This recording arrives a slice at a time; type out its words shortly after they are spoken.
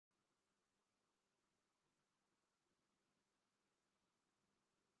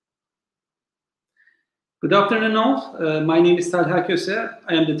Good afternoon all. My name is Talha Köse.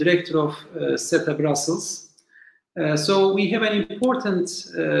 I am the director of SETA Brussels. So we have an important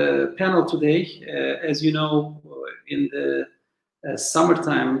panel today. As you know, in the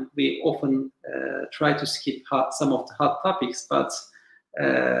summertime, we often try to skip some of the hot topics, but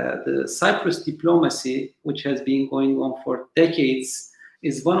the Cyprus diplomacy, which has been going on for decades,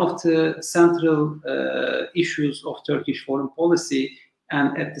 is one of the central issues of Turkish foreign policy,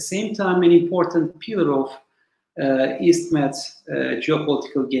 and at the same time an important pillar of East-Med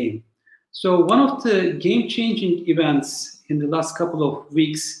geopolitical game. So one of the game-changing events in the last couple of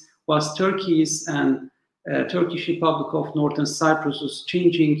weeks was Turkey's and Turkish Republic of Northern Cyprus's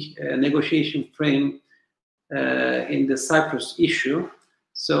changing negotiation frame in the Cyprus issue.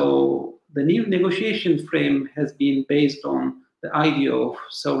 So the new negotiation frame has been based on the idea of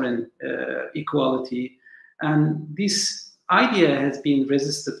sovereign equality, and this idea has been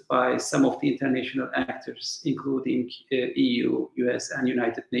resisted by some of the international actors, including EU, US, and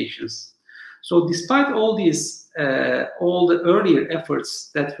United Nations. So despite all these, all the earlier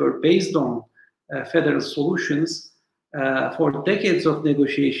efforts that were based on federal solutions, for decades of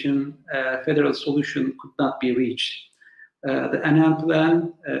negotiation, federal solution could not be reached. The Annan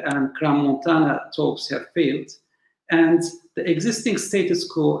Plan and Crans-Montana talks have failed, and the existing status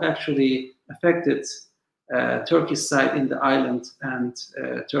quo actually affected Turkish side in the island and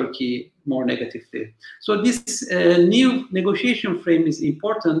Turkey more negatively. So this new negotiation frame is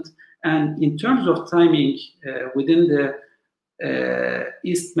important, and in terms of timing within the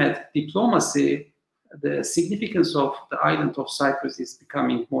East-Med diplomacy, the significance of the island of Cyprus is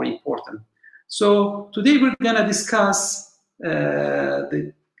becoming more important. So today we're going to discuss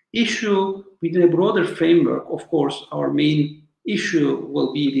the issue within a broader framework. Of course, our main issue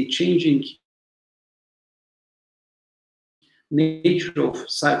will be the changing nature of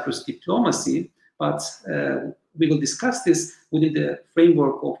Cyprus diplomacy, but we will discuss this within the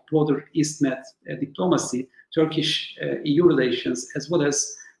framework of broader East-Med diplomacy, Turkish EU relations, as well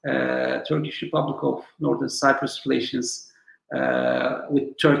as Turkish Republic of Northern Cyprus relations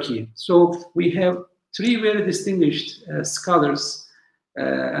with Turkey. So we have three very distinguished scholars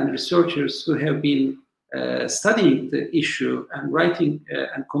and researchers who have been studying the issue and writing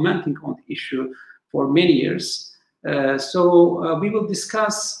and commenting on the issue for many years. So we will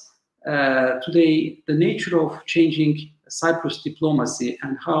discuss today the nature of changing Cyprus diplomacy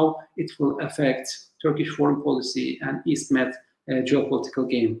and how it will affect Turkish foreign policy and East-Med geopolitical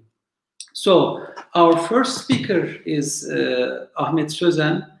game. So our first speaker is Ahmet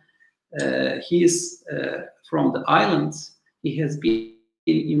Sözen. He is from the island. He has been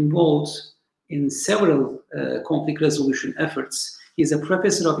involved in several conflict resolution efforts. He is a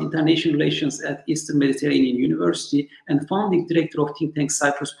professor of international relations at Eastern Mediterranean University and founding director of think tank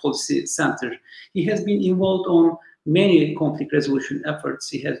Cyprus Policy Center. He has been involved on many conflict resolution efforts.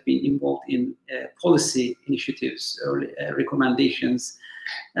 He has been involved in policy initiatives, recommendations,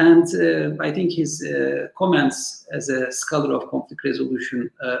 and I think his comments as a scholar of conflict resolution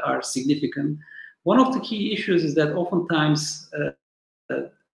are significant. One of the key issues is that oftentimes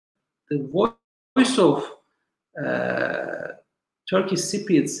the voice of Turkish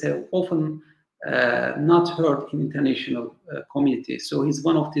Cypriots have often not heard in international community. So he's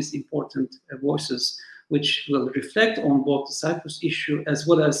one of these important voices which will reflect on both the Cyprus issue as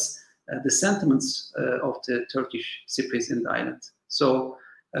well as the sentiments of the Turkish Cypriots in the island. So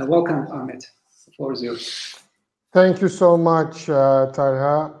welcome, Ahmet. The floor is yours. Thank you so much,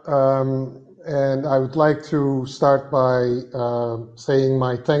 Talha. And I would like to start by saying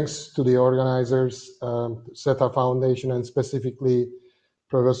my thanks to the organizers, SETA Foundation, and specifically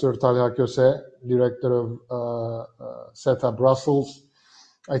Professor Talha Köse, Director of SETA Brussels.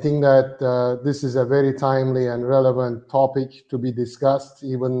 I think that this is a very timely and relevant topic to be discussed,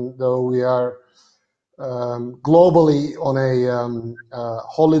 even though we are globally on a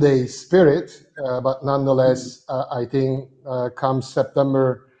holiday spirit, but nonetheless, I think come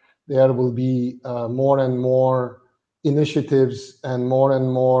September, there will be more and more initiatives and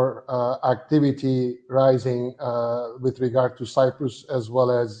more activity rising with regard to Cyprus as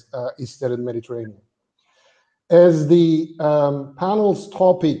well as Eastern Mediterranean. As the panel's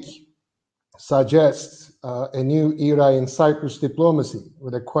topic suggests, a new era in Cyprus diplomacy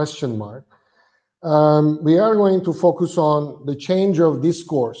with a question mark, we are going to focus on the change of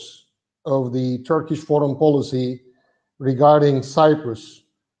discourse of the Turkish foreign policy regarding Cyprus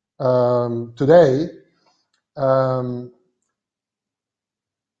today.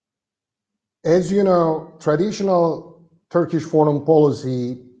 As you know, traditional Turkish foreign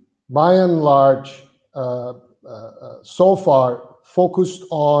policy, by and large, so far focused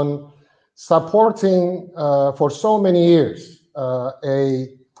on supporting for so many years a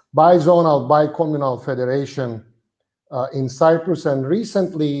bizonal, bicommunal federation in Cyprus, and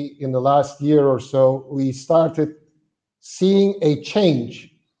recently, in the last year or so, we started seeing a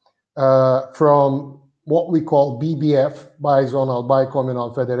change from what we call BBF, bizonal,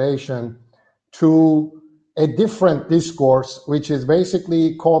 bicommunal federation, to a different discourse, which is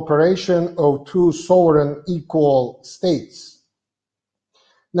basically cooperation of two sovereign equal states.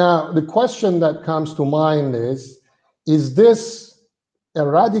 Now, the question that comes to mind is this a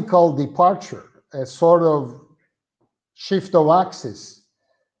radical departure, a sort of shift of axis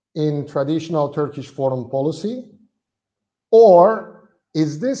in traditional Turkish foreign policy? Or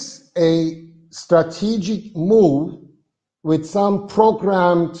is this a strategic move with some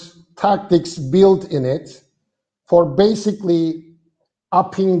programmed tactics built in it for basically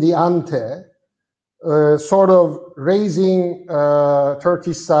upping the ante, sort of raising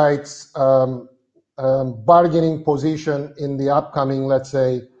Turkish side's bargaining position in the upcoming, let's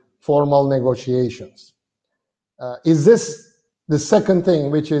say, formal negotiations? Is this the second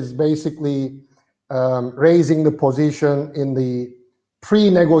thing, which is basically raising the position in the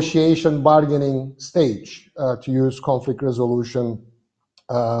pre-negotiation bargaining stage, to use conflict resolution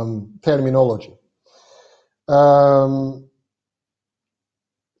terminology?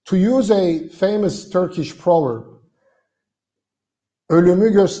 To use a famous Turkish proverb, ölümü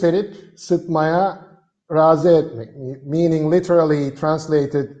gösterip sıtmaya razı etmek, meaning literally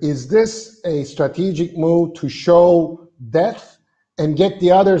translated, is this a strategic move to show death and get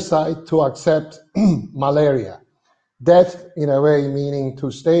the other side to accept malaria? Death, in a way, meaning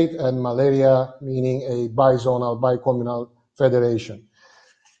two state, and malaria meaning a bizonal, bicommunal federation.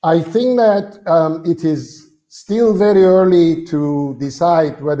 I think that it is still very early to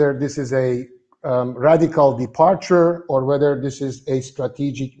decide whether this is a radical departure or whether this is a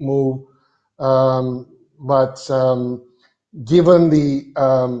strategic move. But given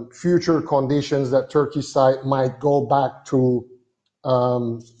the future conditions, that Turkish side might go back to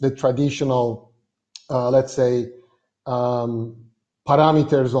the traditional, let's say,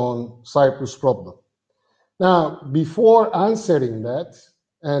 parameters on Cyprus problem. Now, before answering that,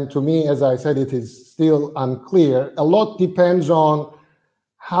 and to me, as I said, it is still unclear, a lot depends on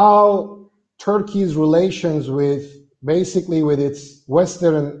how Turkey's relations with, basically with its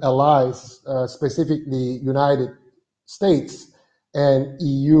Western allies, specifically United States and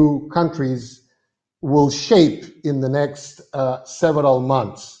EU countries, will shape in the next several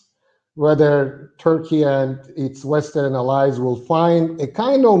months. Whether Turkey and its Western allies will find a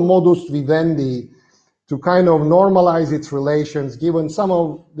kind of modus vivendi to kind of normalize its relations, given some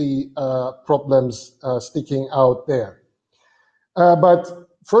of the problems sticking out there. But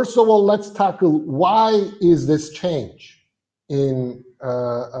first of all, let's tackle why is this change in,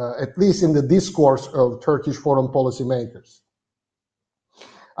 at least in the discourse of Turkish foreign policy makers.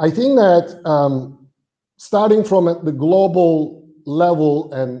 I think that starting from at the global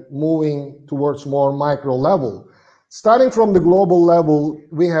level and moving towards more micro level, starting from the global level,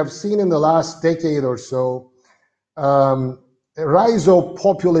 we have seen in the last decade or so a rise of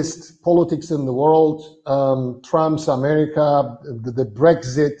populist politics in the world. Trump's America, the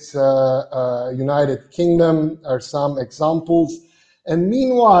Brexit, United Kingdom are some examples. And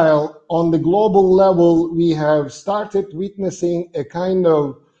meanwhile, on the global level, we have started witnessing a kind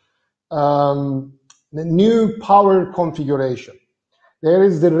of new power configuration. There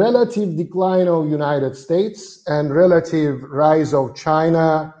is the relative decline of United States and relative rise of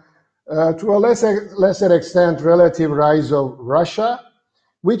China, to a lesser extent, relative rise of Russia,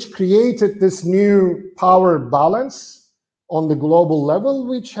 which created this new power balance on the global level,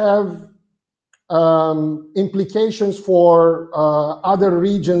 which have implications for other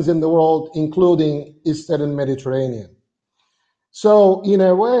regions in the world, including Eastern Mediterranean. So in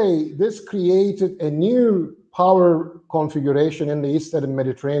a way, this created a new power configuration in the Eastern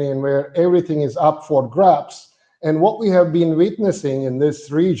Mediterranean where everything is up for grabs. And what we have been witnessing in this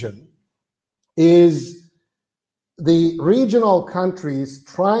region is the regional countries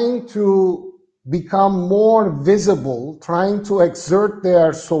trying to become more visible, trying to exert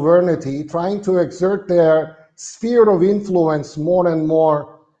their sovereignty, trying to exert their sphere of influence more and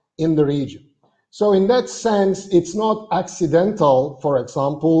more in the region. So in that sense, it's not accidental, for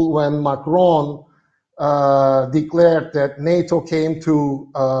example, when Macron declared that NATO came to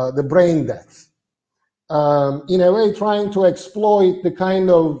the brain death. In a way, trying to exploit the kind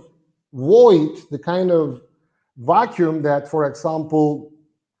of void, the kind of vacuum that, for example,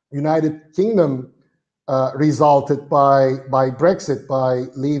 United Kingdom resulted by Brexit, by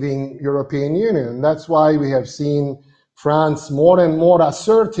leaving European Union. That's why we have seen France more and more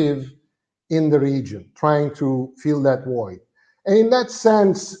assertive in the region, trying to fill that void. And in that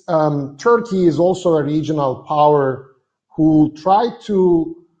sense, Turkey is also a regional power who tried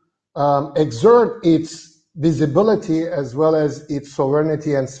to exert its visibility as well as its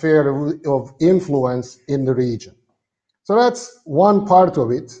sovereignty and sphere of influence in the region. So that's one part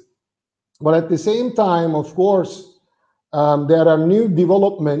of it. But at the same time, of course, there are new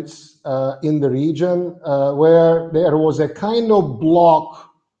developments in the region where there was a kind of bloc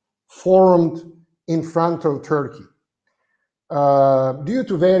formed in front of Turkey. Due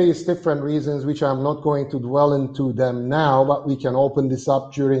to various different reasons, which I'm not going to dwell into them now, but we can open this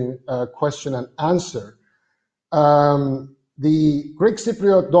up during question and answer. The Greek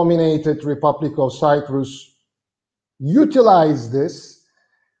Cypriot dominated Republic of Cyprus utilized this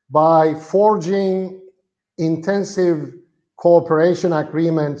by forging intensive cooperation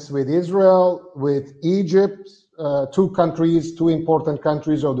agreements with Israel, with Egypt, two important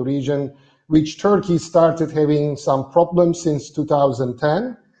countries of the region, which Turkey started having some problems since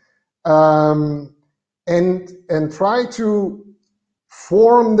 2010, and try to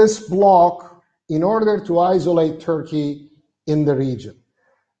form this bloc in order to isolate Turkey in the region.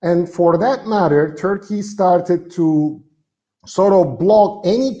 And for that matter, Turkey started to sort of block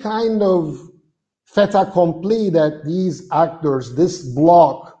any kind of fait accompli that these actors, this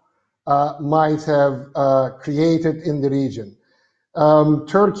bloc, might have created in the region.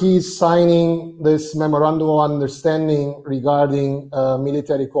 Turkey's signing this memorandum of understanding regarding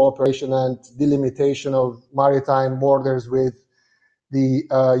military cooperation and delimitation of maritime borders with the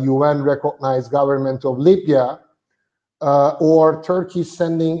UN-recognized government of Libya, or Turkey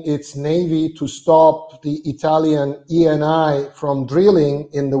sending its navy to stop the Italian ENI from drilling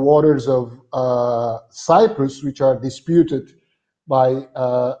in the waters of Cyprus, which are disputed by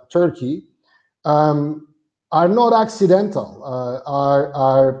Turkey, are not accidental.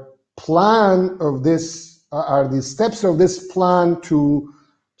 Our plan of this, are the steps of this plan to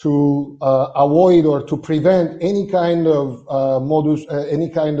avoid or to prevent any kind of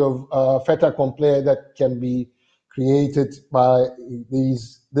fait accompli that can be created by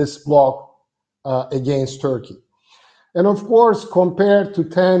this bloc against Turkey. And of course, compared to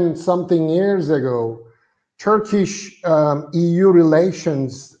 10-something years ago, Turkish EU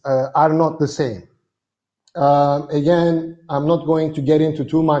relations are not the same. Again, I'm not going to get into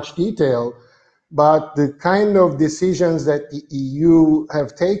too much detail, but the kind of decisions that the EU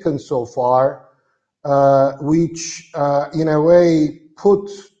have taken so far, which in a way put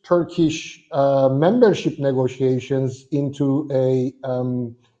Turkish membership negotiations into a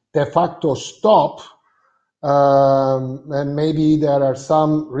de facto stop, and maybe there are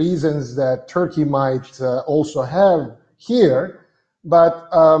some reasons that Turkey might also have here, but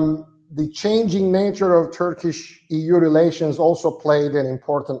the changing nature of Turkish-EU relations also played an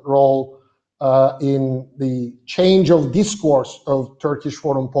important role in the change of discourse of Turkish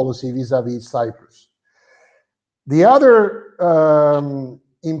foreign policy vis-à-vis Cyprus. The other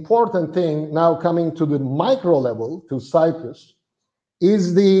important thing, now coming to the micro level, to Cyprus,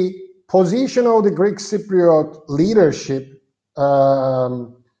 is the position of the Greek Cypriot leadership,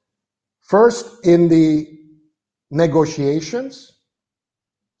 first in the negotiations,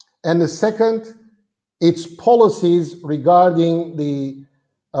 and the second, its policies regarding the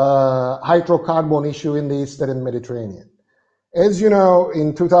hydrocarbon issue in the Eastern Mediterranean. As you know,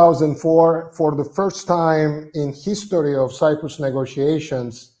 in 2004, for the first time in history of Cyprus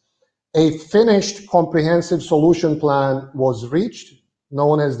negotiations, a finished comprehensive solution plan was reached,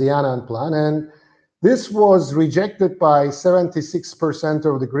 known as the Annan Plan, and this was rejected by 76%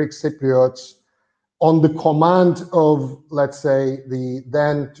 of the Greek Cypriots on the command of, let's say, the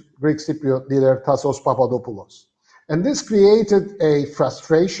then Greek Cypriot leader Tassos Papadopoulos. And this created a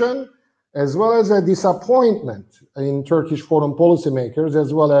frustration as well as a disappointment in Turkish foreign policymakers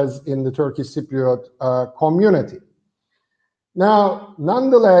as well as in the Turkish Cypriot community. Now,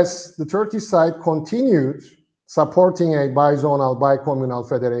 nonetheless, the Turkish side continued supporting a bizonal, bicommunal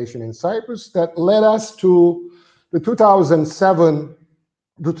federation in Cyprus that led us to the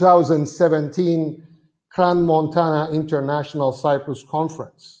 2017 Crans-Montana International Cyprus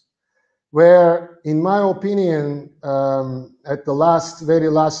Conference, where, in my opinion, at the very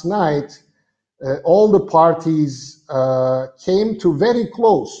last night, all the parties came to very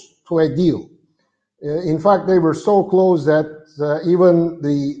close to a deal. In fact, they were so close that even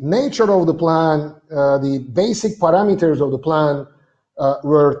the nature of the plan, the basic parameters of the plan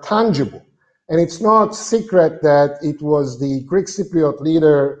were tangible. And it's not secret that it was the Greek Cypriot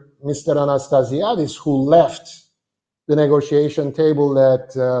leader, Mr. Anastasiadis, who left the negotiation table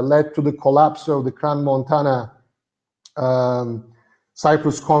that led to the collapse of the Crans-Montana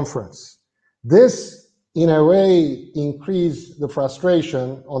Cyprus conference. This, in a way, increased the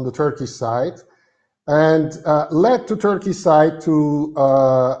frustration on the Turkish side and led to Turkey's side to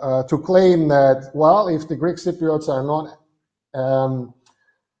claim that, well, if the Greek Cypriots are not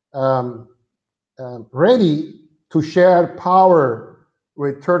ready to share power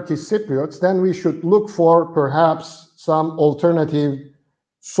with Turkish Cypriots, then we should look for perhaps some alternative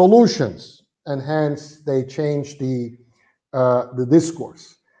solutions, and hence they changed the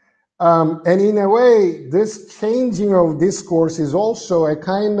discourse. And in a way, this changing of discourse is also a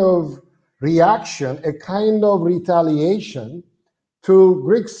kind of reaction, a kind of retaliation to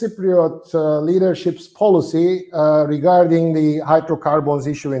Greek Cypriot leadership's policy regarding the hydrocarbons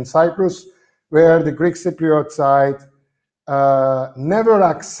issue in Cyprus, where the Greek Cypriot side never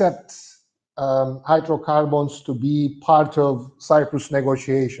accepts hydrocarbons to be part of Cyprus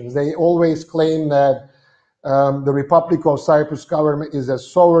negotiations. They always claim that the Republic of Cyprus government is a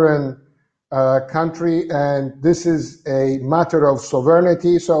sovereign country, and this is a matter of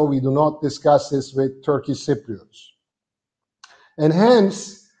sovereignty, so we do not discuss this with Turkish Cypriots. And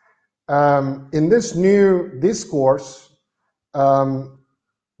hence, in this new discourse,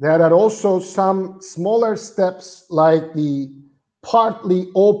 there are also some smaller steps, like the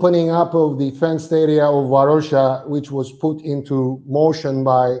partly opening up of the fenced area of Varosha, which was put into motion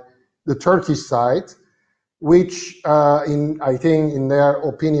by the Turkish side, which I think in their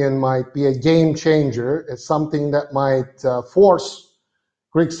opinion might be a game changer. It's something that might force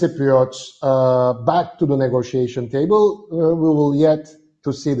Greek Cypriots back to the negotiation table. We will yet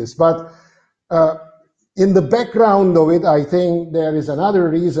to see this. But in the background of it, I think there is another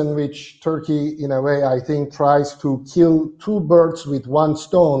reason which Turkey, in a way, I think tries to kill two birds with one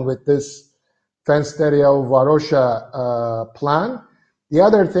stone with this fenced area of Varosha plan. The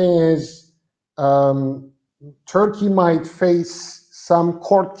other thing is Turkey might face some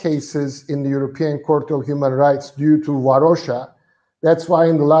court cases in the European Court of Human Rights due to Varosha. That's why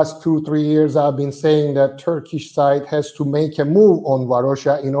in the last 2-3 years, I've been saying that Turkish side has to make a move on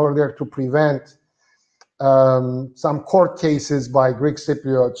Varosha in order to prevent some court cases by Greek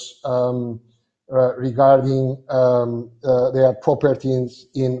Cypriots regarding their properties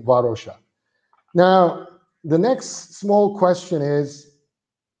in Varosha. Now, the next small question is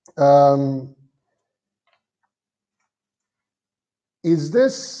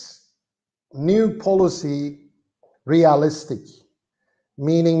this new policy realistic?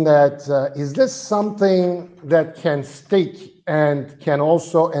 Meaning that is this something that can stick and can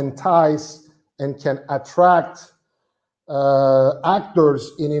also entice and can attract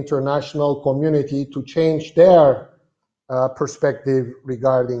actors in international community to change their perspective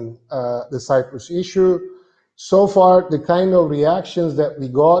regarding the Cyprus issue? So far, the kind of reactions that we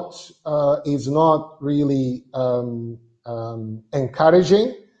got is not really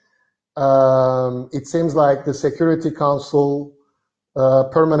encouraging. It seems like the Security Council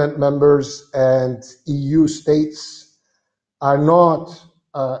permanent members and EU states are not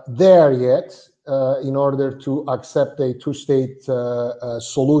there yet in order to accept a two-state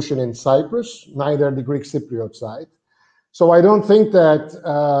solution in Cyprus, neither the Greek Cypriot side. So I don't think that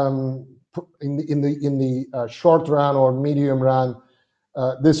in the short run or medium run,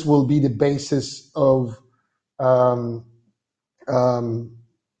 this will be the basis of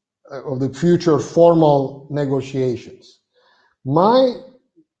the future formal negotiations. My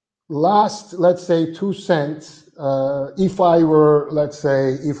last, let's say, 2 cents, if I were, let's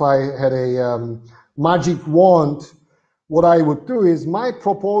say, if I had a magic wand, what I would do is, my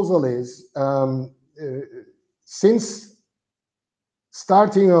proposal is, since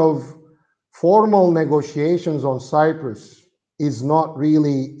starting of formal negotiations on Cyprus is not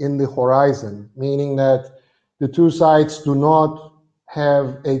really in the horizon, meaning that the two sides do not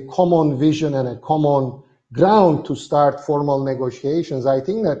have a common vision and a common ground to start formal negotiations, I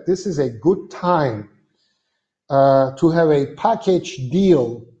think that this is a good time to have a package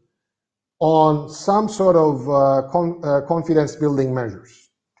deal on some sort of confidence building measures.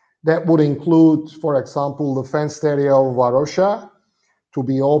 That would include, for example, the fenced area of Varosha to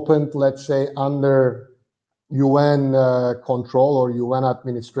be opened, let's say, under UN control or UN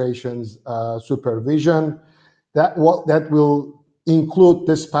administration's supervision. That will include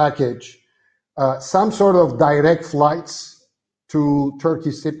this package. Some sort of direct flights to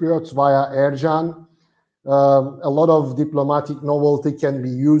Turkish Cypriots via Ercan. A lot of diplomatic novelty can be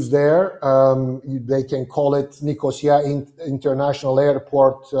used there. They can call it Nicosia International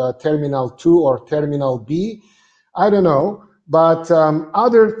Airport Terminal 2 or Terminal B. I don't know. But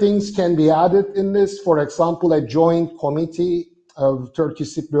other things can be added in this. For example, a joint committee of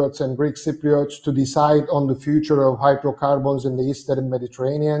Turkish Cypriots and Greek Cypriots to decide on the future of hydrocarbons in the Eastern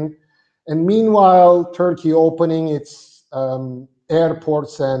Mediterranean. And meanwhile, Turkey opening its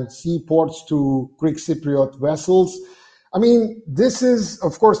airports and seaports to Greek Cypriot vessels. I mean, this is,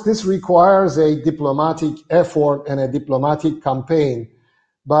 of course, this requires a diplomatic effort and a diplomatic campaign.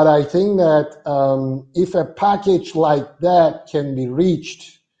 But I think that if a package like that can be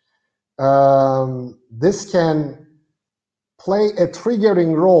reached, this can play a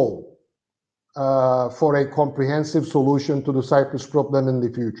triggering role for a comprehensive solution to the Cyprus problem in the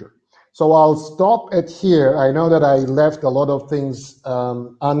future. So I'll stop at here. I know that I left a lot of things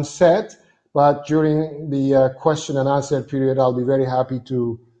unsaid, but during the question and answer period, I'll be very happy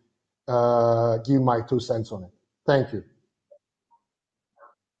to give my 2 cents on it. Thank you.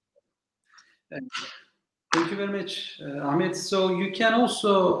 Thank you very much, Ahmet. So you can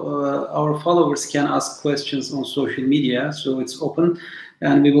also, our followers can ask questions on social media, so it's open,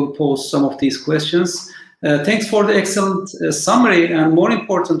 and we will post some of these questions. Thanks for the excellent summary, and more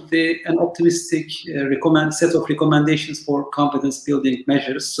importantly, an optimistic set of recommendations for confidence-building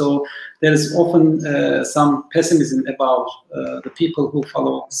measures. So there is often some pessimism about the people who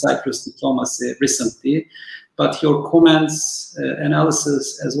follow Cyprus diplomacy recently, but your comments,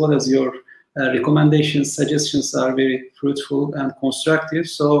 analysis, as well as your recommendations, suggestions are very fruitful and constructive.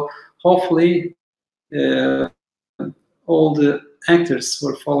 So hopefully all the actors who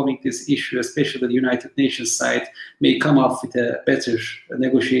are following this issue, especially the United Nations side, may come up with a better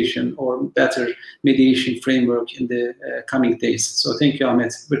negotiation or better mediation framework in the coming days. So thank you,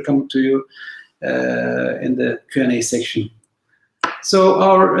 Ahmet. We'll come to you in the Q&A section. So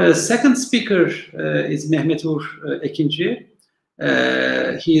our second speaker is Mehmetur Ekinci.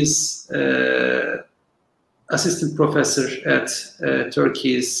 He is assistant professor at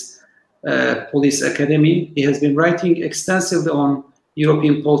Turkey's Police Academy. He has been writing extensively on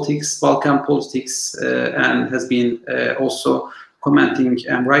European politics, Balkan politics, and has been also commenting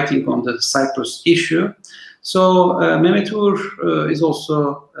and writing on the Cyprus issue. So Mehmetur is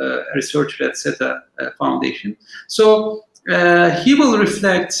also a researcher at SETA Foundation. So he will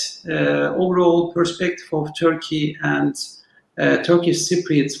reflect overall perspective of Turkey and Turkish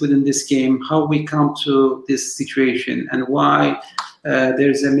Cypriots within this game, how we come to this situation, and why there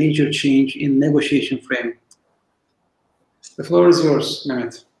is a major change in negotiation frame. The floor is yours,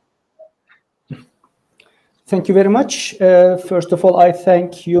 Mehmet. Thank you very much. First of all, I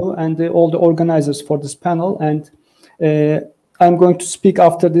thank you and all the organizers for this panel, and I'm going to speak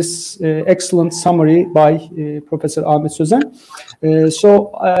after this excellent summary by Professor Ahmet Sözen.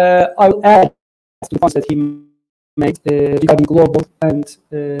 So I'll add to the points that he made regarding global and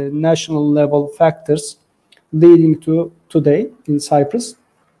national level factors leading to today in Cyprus.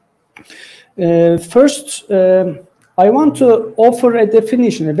 First, I want to offer a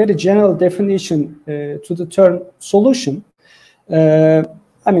definition, a very general definition to the term solution.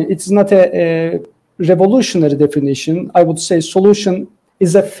 I mean, it's not a revolutionary definition. I would say solution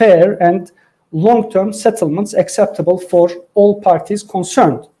is a fair and long-term settlements acceptable for all parties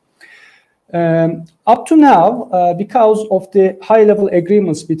concerned. Up to now, because of the high-level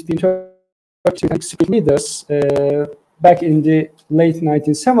agreements between Turkish leaders back in the late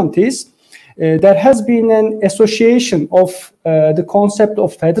 1970s, there has been an association of the concept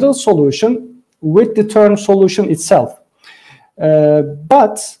of federal solution with the term solution itself.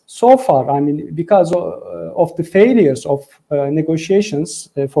 But so far, I mean, because of the failures of negotiations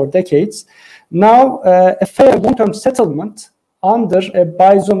for decades, now a fair long-term settlement under a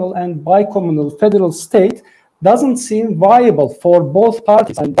bizonal and bicommunal federal state doesn't seem viable for both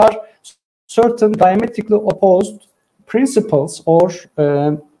parties, and there are certain diametrically opposed principles or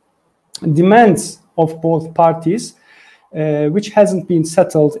demands of both parties which hasn't been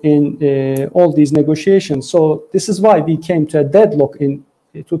settled in all these negotiations. So this is why we came to a deadlock in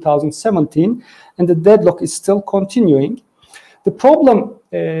 2017, and the deadlock is still continuing. The problem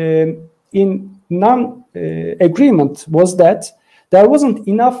in non-agreement was that there wasn't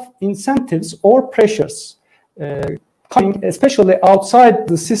enough incentives or pressures coming, especially outside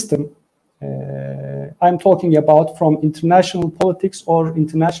the system. I'm talking about from international politics or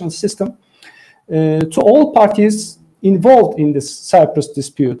international system to all parties involved in this Cyprus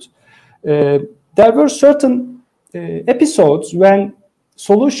dispute. There were certain episodes when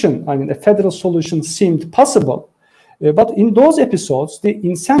solution, I mean a federal solution, seemed possible. But in those episodes, the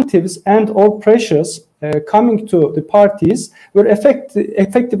incentives and or pressures coming to the parties were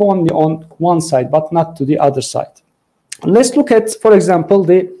effective only on one side, but not to the other side. Let's look at, for example,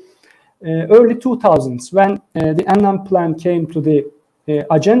 the early 2000s, when the Annan plan came to the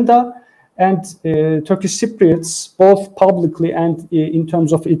agenda, and Turkish Cypriots, both publicly and in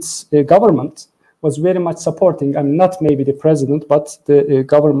terms of its government, was very much supporting, and not maybe the president, but the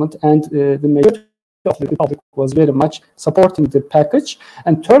government and the majority of the public was very much supporting the package,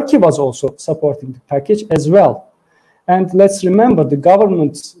 and Turkey was also supporting the package as well. And let's remember, the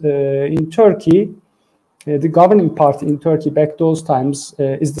government in Turkey, the governing party in Turkey back those times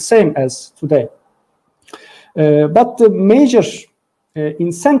is the same as today. But the major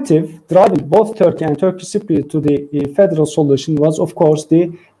incentive driving both Turkey and Turkish Cypriot to the federal solution was, of course,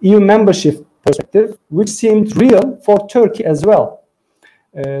 the EU membership perspective, which seemed real for Turkey as well.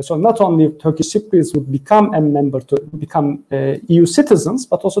 So not only Turkish Cypriots would become a member, to become EU citizens,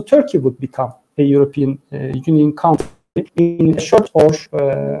 but also Turkey would become a European Union country in a short or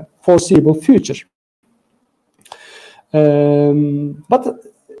foreseeable future. But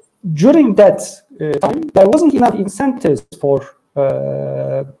during that time, there wasn't enough incentives for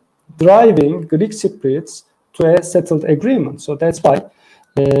driving Greek Cypriots to a settled agreement. So that's why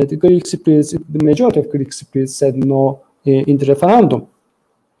the Greek Cypriots, the majority of Greek Cypriots said no in the referendum.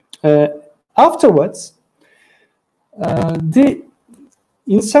 Afterwards, the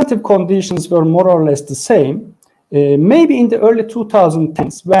incentive conditions were more or less the same. Maybe in the early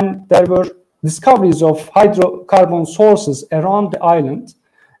 2010s, when there were discoveries of hydrocarbon sources around the island,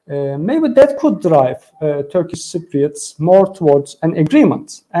 maybe that could drive Turkish Cypriots more towards an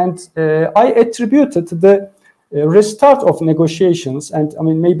agreement. And I attributed the restart of negotiations, and I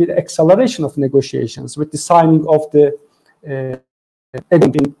mean maybe the acceleration of negotiations with the signing of the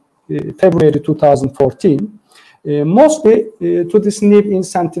agreement in February 2014, mostly to this new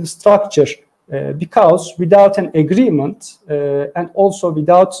incentive structure, because without an agreement and also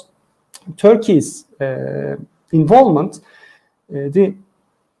without Turkey's involvement, the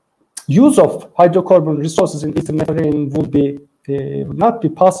use of hydrocarbon resources in Eastern Mediterranean would not be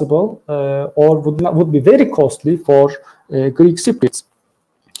possible or would be very costly for Greek Cypriots.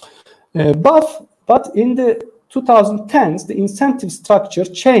 But in the 2010s, the incentive structure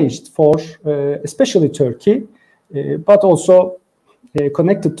changed for especially Turkey, but also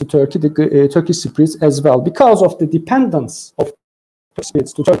connected to Turkey, the Turkish Cypriots as well, because of the dependence of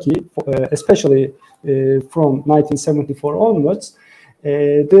Cypriots to Turkey, especially from 1974 onwards.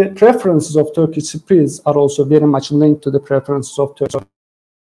 The preferences of Turkish Cypriots are also very much linked to the preferences of Turkey.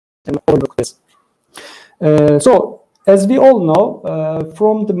 So, as we all know,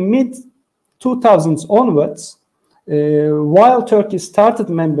 from the mid-2000s onwards, while Turkey started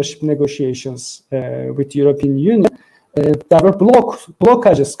membership negotiations with the European Union, there were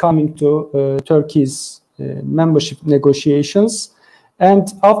blockages coming to Turkey's membership negotiations,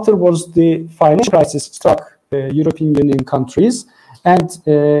 and afterwards the financial crisis struck European Union countries, and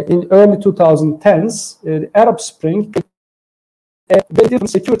in early 2010s, the Arab Spring, a very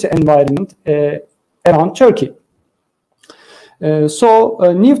different security environment around Turkey. So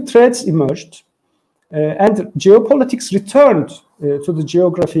new threats emerged, and geopolitics returned to the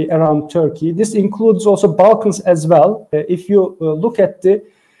geography around Turkey. This includes also Balkans as well. If you look at the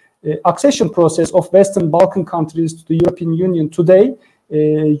accession process of Western Balkan countries to the European Union today,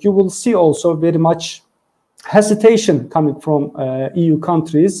 you will see also very much hesitation coming from EU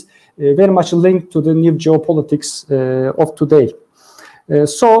countries, very much linked to the new geopolitics of today.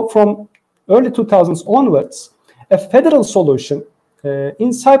 So from early 2000s onwards, a federal solution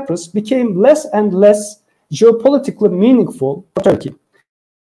in Cyprus became less and less geopolitically meaningful for Turkey.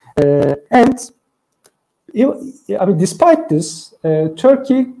 And I mean, despite this,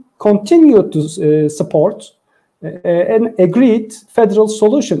 Turkey continued to support an agreed federal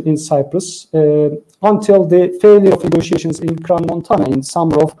solution in Cyprus until the failure of negotiations in Crans-Montana in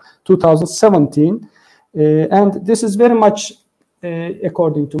summer of 2017. And this is very much,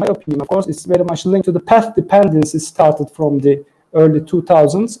 according to my opinion, of course, it's very much linked to the path dependency started from the early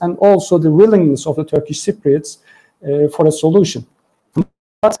 2000s and also the willingness of the Turkish Cypriots for a solution.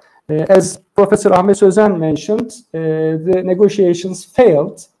 But as Professor Ahmet Sözen mentioned, the negotiations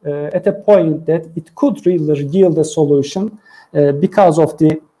failed at a point that it could really yield a solution because of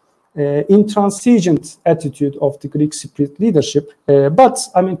the intransigent attitude of the Greek Cypriot leadership. But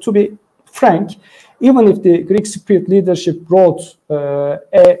I mean, to be frank, even if the Greek Cypriot leadership brought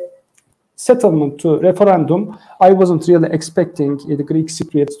a settlement to referendum, I wasn't really expecting the Greek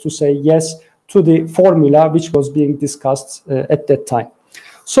Cypriots to say yes to the formula which was being discussed at that time.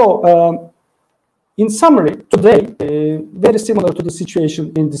 So, in summary, today, very similar to the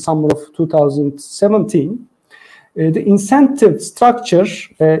situation in the summer of 2017, the incentive structure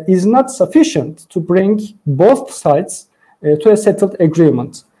is not sufficient to bring both sides to a settled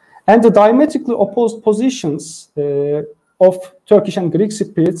agreement. And the diametrically opposed positions of Turkish and Greek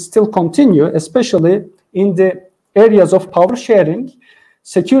Cypriots still continue, especially in the areas of power sharing,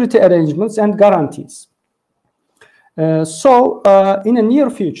 security arrangements and guarantees. So in the near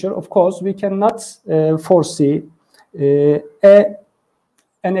future, of course, we cannot foresee an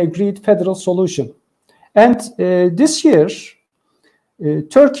agreed federal solution. And this year,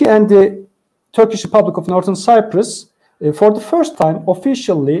 Turkey and the Turkish Republic of Northern Cyprus, for the first time,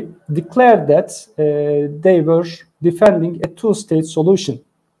 officially declared that they were defending a two-state solution.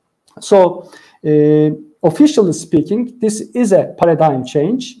 So, officially speaking, this is a paradigm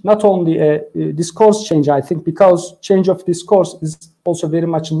change, not only a discourse change, I think, because change of discourse is also very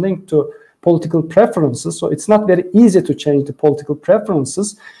much linked to political preferences. So it's not very easy to change the political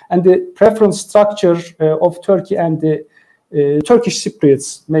preferences. And the preference structure of Turkey and the Turkish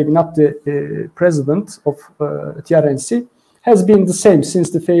Cypriots, maybe not the president of TRNC, has been the same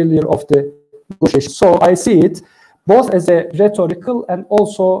since the failure of the negotiations. So I see it both as a rhetorical and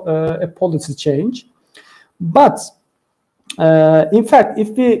also a policy change. But in fact,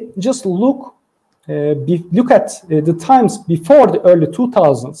 if we just look at the times before the early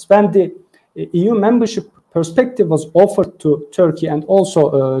 2000s, when the EU membership perspective was offered to Turkey and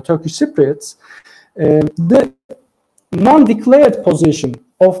also Turkish Cypriots, the non-declared position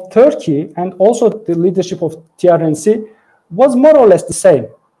of Turkey and also the leadership of TRNC was more or less the same.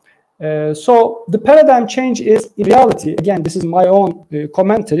 So the paradigm change is, in reality, again, this is my own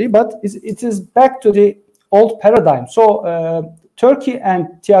commentary, but it is back to the old paradigm. So Turkey and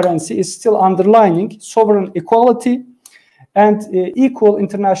TRNC is still underlining sovereign equality and equal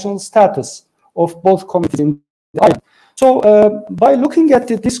international status of both communities in the island. So by looking at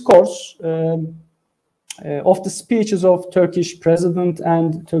the discourse of the speeches of Turkish president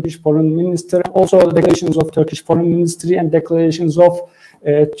and Turkish foreign minister, also declarations of Turkish foreign ministry and declarations of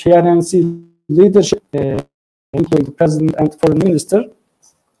TRNC leadership, including the president and foreign minister,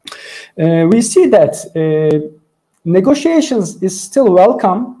 we see that negotiations is still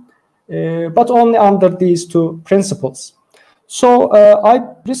welcome, but only under these two principles. So I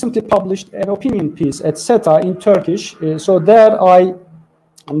recently published an opinion piece at SETA in Turkish. So there I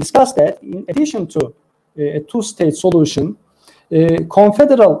discussed that in addition to a two-state solution,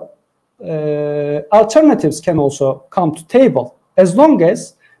 confederal alternatives can also come to table, as long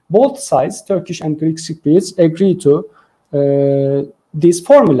as both sides, Turkish and Greek Cypriots, agree to this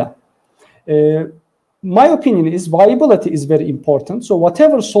formula. My opinion is viability is very important. So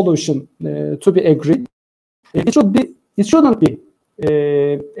whatever solution to be agreed, it shouldn't be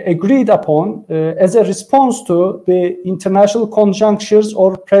agreed upon as a response to the international conjunctures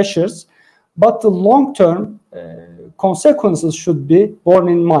or pressures, but the long-term consequences should be borne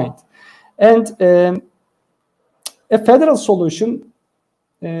in mind. And a federal solution,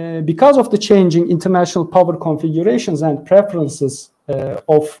 because of the changing international power configurations and preferences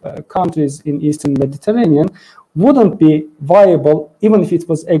of countries in Eastern Mediterranean, wouldn't be viable even if it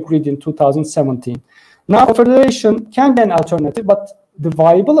was agreed in 2017. Now, federation can be an alternative, but the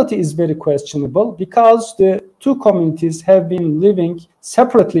viability is very questionable because the two communities have been living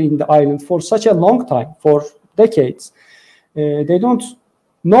separately in the island for such a long time, for decades. They don't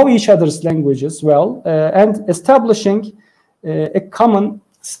know each other's languages well, and establishing a common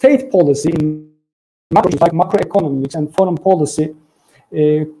state policy in like macroeconomics and foreign policy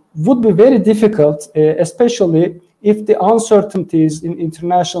would be very difficult, especially if the uncertainties in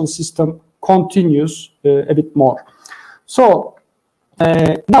international system continues a bit more. So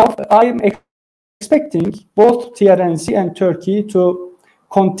now I am expecting both TRNC and Turkey to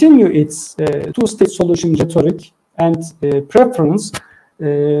continue its two-state solution rhetoric and preference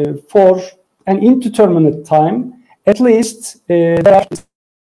for an indeterminate time, at least until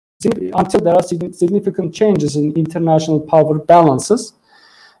there are significant changes in international power balances.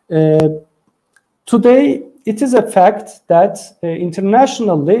 Today, it is a fact that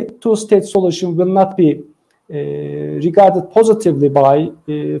internationally, two-state solution will not be regarded positively by,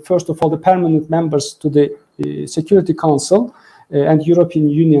 first of all, the permanent members to the Security Council and European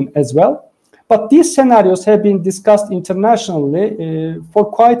Union as well. But these scenarios have been discussed internationally for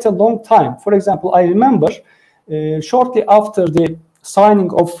quite a long time. For example, I remember shortly after the signing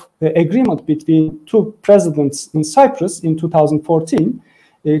of the agreement between two presidents in Cyprus in 2014,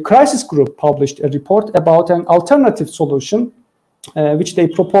 a crisis group published a report about an alternative solution, which they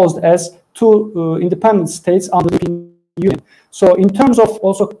proposed as two independent states under the European Union. So in terms of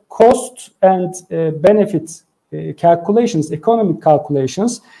also cost and benefit calculations, economic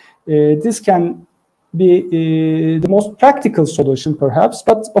calculations, this can be the most practical solution perhaps,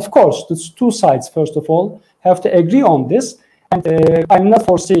 but of course the two sides first of all have to agree on this, and I'm not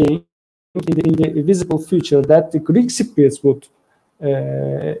foreseeing in the visible future that the Greek Cypriots would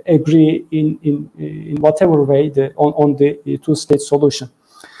agree in whatever way on the two-state solution.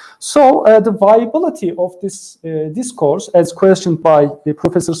 So the viability of this discourse, as questioned by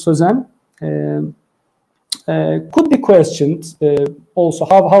Professor Sözen, could be questioned also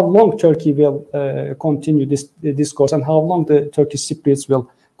how long Turkey will continue this discourse and how long the Turkish Cypriots will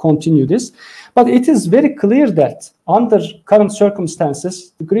continue this. But it is very clear that under current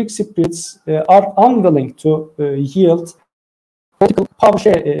circumstances, the Greek Cypriots are unwilling to yield political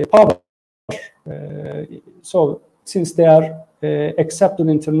power. So since they are accepted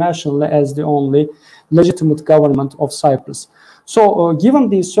internationally as the only legitimate government of Cyprus. So given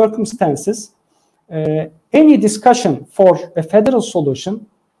these circumstances, any discussion for a federal solution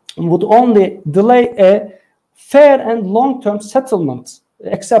would only delay a fair and long-term settlement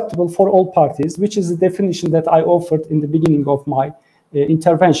acceptable for all parties, which is the definition that I offered in the beginning of my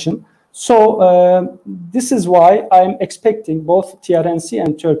intervention. So this is why I'm expecting both TRNC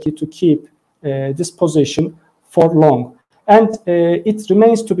and Turkey to keep this position for long. And it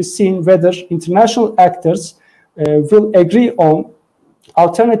remains to be seen whether international actors will agree on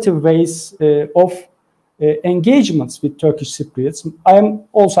alternative ways of engagements with Turkish Cypriots.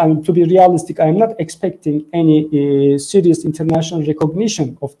 To be realistic, I am not expecting any serious international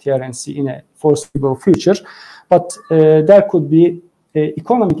recognition of TRNC in a foreseeable future, but there could be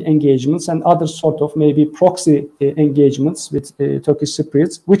economic engagements and other sort of maybe proxy engagements with Turkish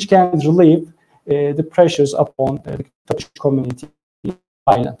Cypriots, which can relieve the pressures upon the Turkish community in the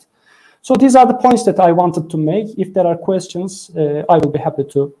island. So these are the points that I wanted to make. If there are questions, I will be happy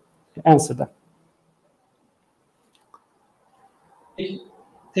to answer them.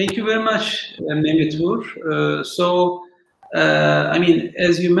 Thank you very much, Mehmetur. I mean,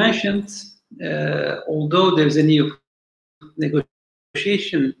 as you mentioned, although there's a new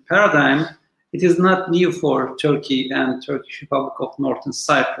negotiation paradigm, it is not new for Turkey and Turkish Republic of Northern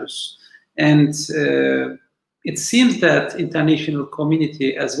Cyprus. And it seems that international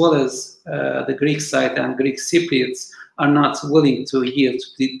community, as well as the Greek side and Greek Cypriots, are not willing to yield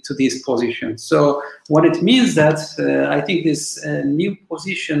to these positions. So what it means that I think this new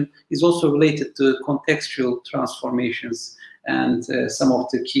position is also related to contextual transformations and some of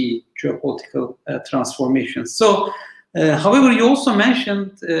the key geopolitical transformations. So, however, you also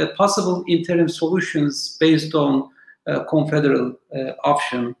mentioned possible interim solutions based on confederal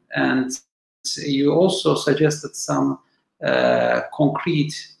option, and you also suggested some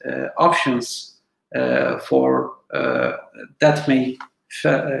concrete options for that may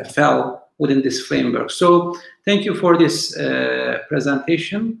fall within this framework. So thank you for this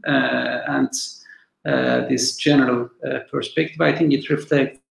presentation and this general perspective. I think it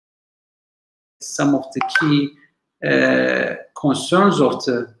reflects some of the key concerns of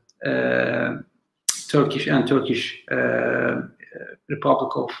the Turkish and Turkish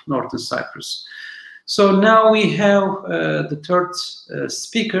Republic of Northern Cyprus. So now we have the third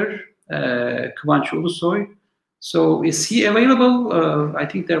speaker, Kıvanç Ulusoy. So is he available? I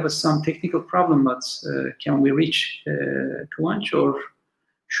think there was some technical problem, but can we reach Kıvanç, or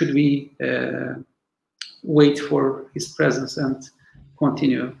should we wait for his presence and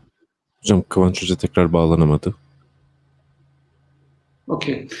continue? Hocam Kıvanç Hoca tekrar bağlanamadı.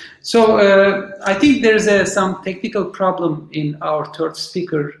 Okay, so I think there's some technical problem in our third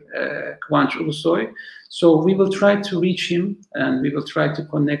speaker, Kıvanç Ulusoy. So we will try to reach him and we will try to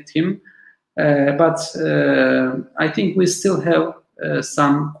connect him. But I think we still have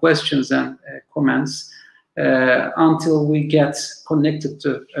some questions and comments until we get connected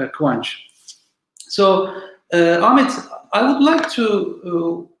to Kıvanç. So Ahmet, I would like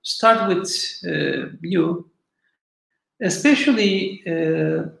to start with you. Especially,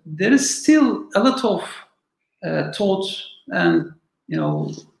 there is still a lot of thought and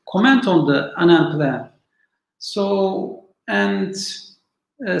comment on the Annan Plan. So and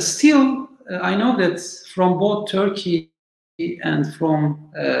still, I know that from both Turkey and from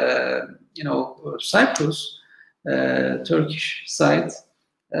Cyprus, Turkish side,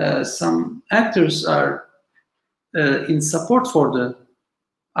 some actors are in support for the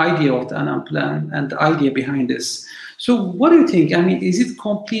idea of the Annan Plan and the idea behind this. So what do you think? I mean, is it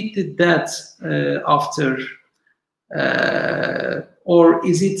completed that after, or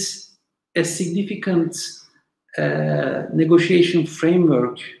is it a significant negotiation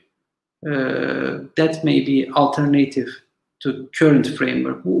framework that may be alternative to current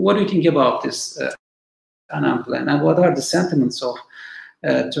framework? What do you think about this Annan Plan, and what are the sentiments of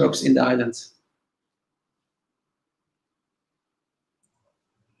Turks in the islands?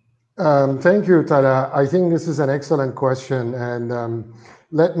 Thank you, Tala. I think this is an excellent question. And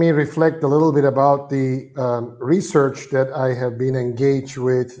let me reflect a little bit about the research that I have been engaged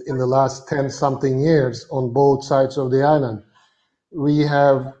with in the last 10-something years on both sides of the island. We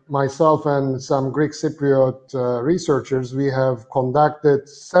have, myself and some Greek Cypriot researchers, we have conducted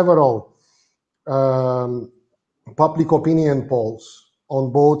several public opinion polls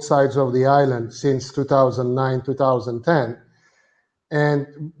on both sides of the island since 2009, 2010.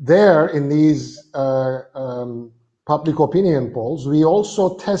 And there, in these public opinion polls, we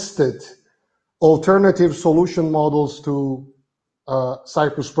also tested alternative solution models to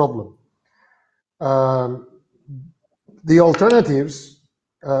Cyprus problem. The alternatives,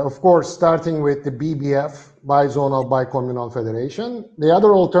 of course, starting with the BBF, Bizonal Bicommunal Federation. The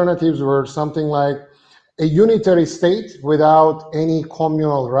other alternatives were something like a unitary state without any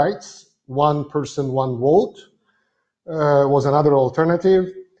communal rights, one person, one vote, was another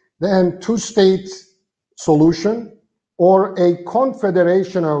alternative. Then two-state solution, or a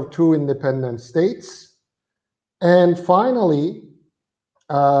confederation of two independent states. And finally,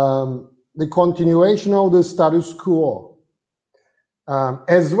 the continuation of the status quo.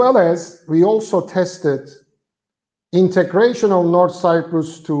 As well as we also tested integration of North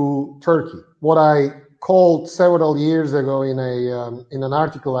Cyprus to Turkey, what I called several years ago in an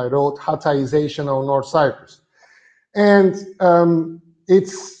article I wrote, Hataization of North Cyprus. And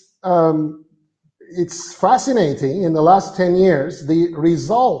it's fascinating, in the last 10 years, the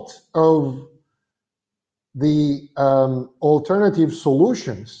result of the alternative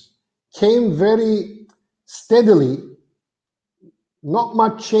solutions came very steadily, not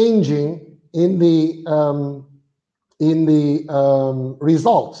much changing in the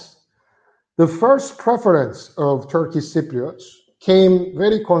results. The first preference of Turkish Cypriots came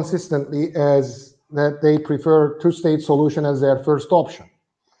very consistently as that they prefer two-state solution as their first option.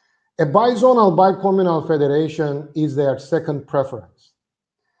 A bizonal bicommunal federation is their second preference.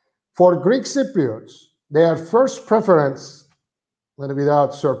 For Greek Cypriots, their first preference,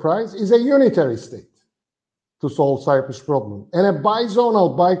 without surprise, is a unitary state to solve Cyprus problem. And a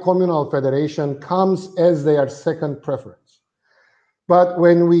bizonal bicommunal federation comes as their second preference. But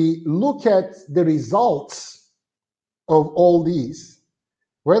when we look at the results of all these,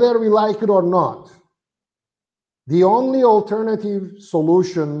 whether we like it or not, the only alternative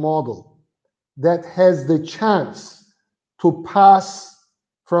solution model that has the chance to pass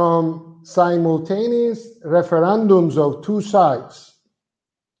from simultaneous referendums of two sides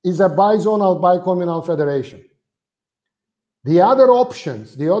is a bizonal bicommunal federation. The other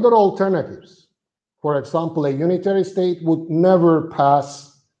options, the other alternatives, for example, a unitary state would never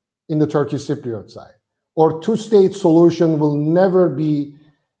pass in the Turkish Cypriot side, or two-state solution will never be,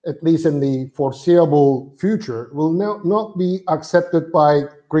 at least in the foreseeable future, will not be accepted by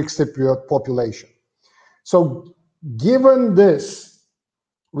Greek Cypriot population. So given this,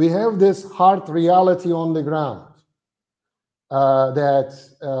 we have this hard reality on the ground that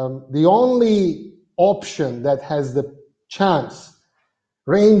the only option that has the chance,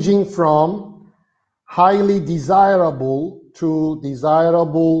 ranging from highly desirable to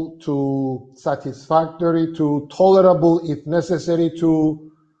satisfactory to tolerable if necessary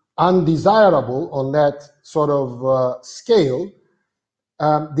to undesirable on that sort of scale,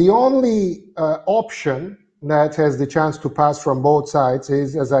 the only option that has the chance to pass from both sides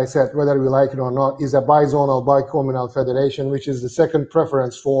is, as I said, whether we like it or not, is a bizonal bicommunal federation, which is the second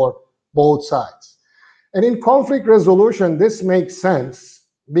preference for both sides. And in conflict resolution, this makes sense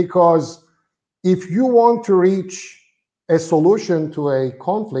because if you want to reach a solution to a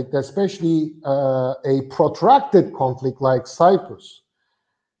conflict, especially a protracted conflict like Cyprus,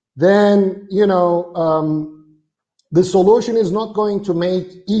 then, you know, the solution is not going to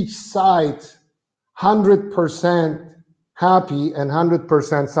make each side 100% happy and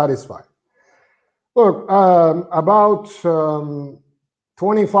 100% satisfied. Look, about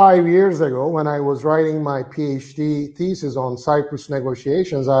 25 years ago, when I was writing my PhD thesis on Cyprus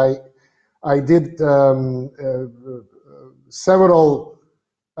negotiations, I did several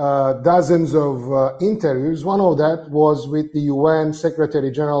dozens of interviews. One of that was with the UN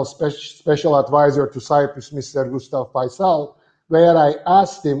Secretary General Special Advisor to Cyprus, Mr. Gustav Paisal, where I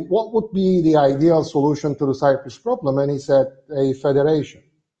asked him what would be the ideal solution to the Cyprus problem, and he said a federation.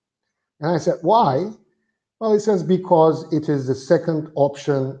 And I said, why? Well, he says because it is the second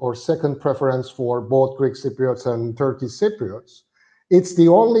option or second preference for both Greek Cypriots and Turkish Cypriots. It's the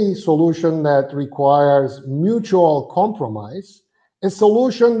only solution that requires mutual compromise, a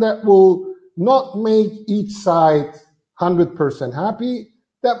solution that will not make each side 100% happy,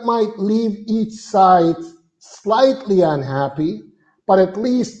 that might leave each side slightly unhappy, but at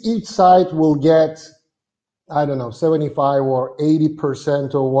least each side will get I don't know, 75 or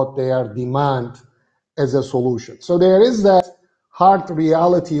 80% of what they are demand as a solution. So there is that hard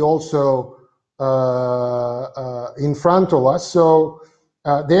reality also in front of us. So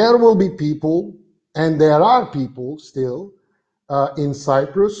there will be people, and there are people still in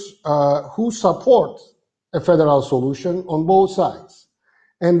Cyprus who support a federal solution on both sides.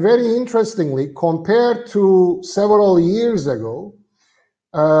 And very interestingly, compared to several years ago,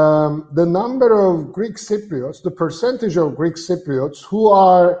 the number of Greek Cypriots, the percentage of Greek Cypriots who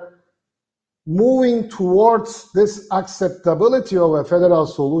are moving towards this acceptability of a federal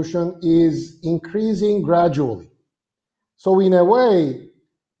solution is increasing gradually. So in a way,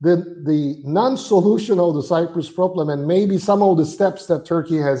 the non-solution of the Cyprus problem, and maybe some of the steps that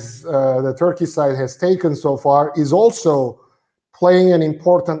Turkey has, the Turkey side has taken so far, is also playing an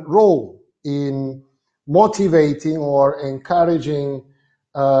important role in motivating or encouraging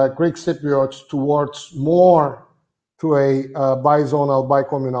Greek Cypriots towards more to a bizonal,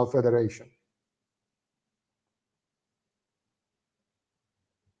 bicommunal federation.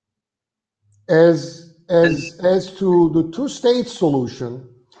 As to the two-state solution,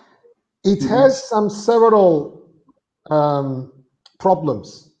 it has some several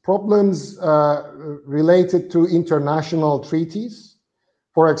problems related to international treaties.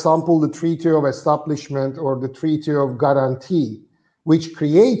 For example, the Treaty of Establishment or the Treaty of Guarantee, which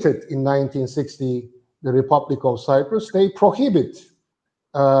created in 1960 the Republic of Cyprus. They prohibit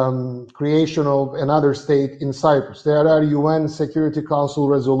creation of another state in Cyprus. There are UN Security Council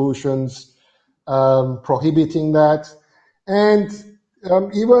resolutions prohibiting that. And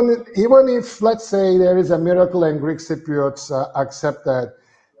even if, let's say, there is a miracle and Greek Cypriots accept that,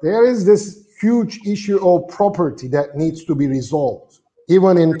 there is this huge issue of property that needs to be resolved,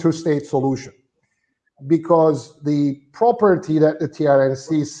 even in two-state solution, because the property that the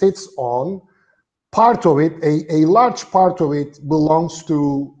TRNC sits on, part of it, a large part of it, belongs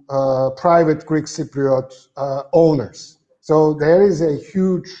to private Greek Cypriot owners. So there is a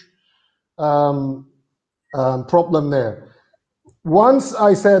huge problem there. Once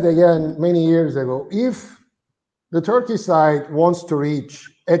I said again many years ago, if the Turkish side wants to reach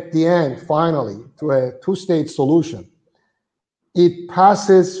at the end, finally, to a two-state solution, it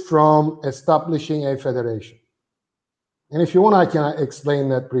passes from establishing a federation. And if you want, I can explain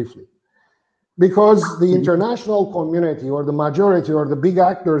that briefly. Because the international community, or the majority, or the big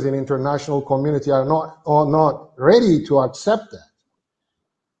actors in international community are not ready to accept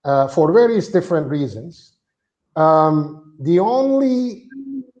that for various different reasons. The only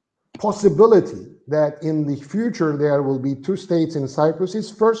possibility that in the future there will be two states in Cyprus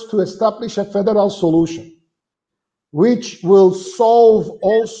is first to establish a federal solution, which will solve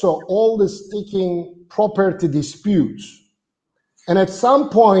also all the sticking property disputes. And at some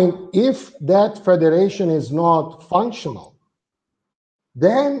point, if that federation is not functional,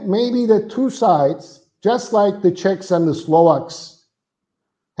 then maybe the two sides, just like the Czechs and the Slovaks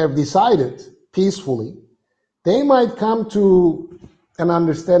have decided peacefully, they might come to an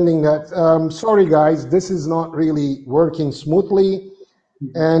understanding that, sorry guys, this is not really working smoothly,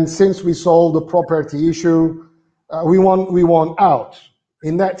 and since we solved the property issue, we want out.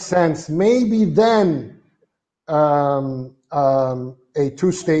 In that sense, maybe then a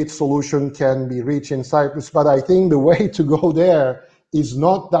two-state solution can be reached in Cyprus, but I think the way to go there is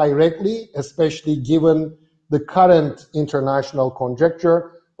not directly, especially given the current international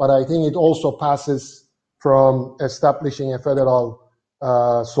conjecture, but I think it also passes from establishing a federal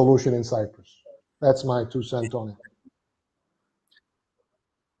solution in Cyprus. That's my 2 cents on it.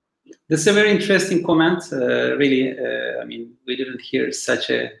 This is a very interesting comment. Really, I mean, we didn't hear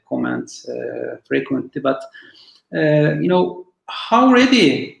such a comment frequently, but you know, how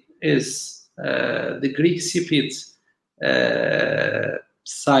ready is the Greek Cypriot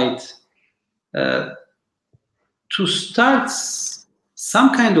side to start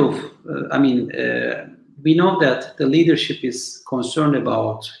some kind of, I mean, we know that the leadership is concerned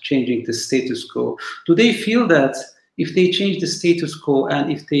about changing the status quo. Do they feel that if they change the status quo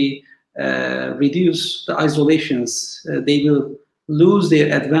and if they reduce the isolations, they will lose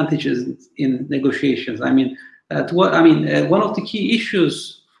their advantages in negotiations? I mean, one of the key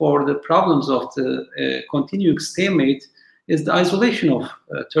issues for the problems of the continuing stalemate is the isolation of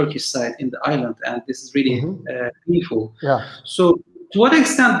Turkish side in the island, and this is really painful. Yeah. So, to what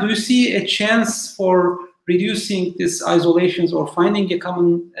extent do you see a chance for reducing these isolations or finding a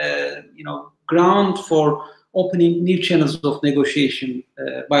common, ground for opening new channels of negotiation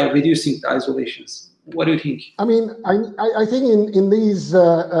by reducing the isolations? What do you think? I mean, I think in these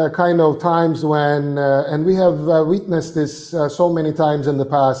kind of times when, and we have witnessed this so many times in the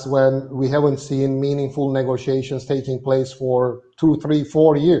past when we haven't seen meaningful negotiations taking place for 2, 3,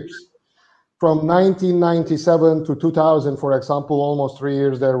 4 years. From 1997 to 2000, for example, almost 3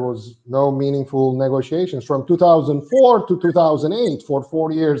 years, there was no meaningful negotiations. From 2004 to 2008, for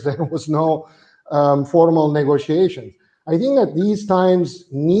 4 years, there was no formal negotiations. I think that these times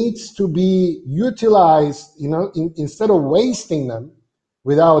needs to be utilized, you know, instead of wasting them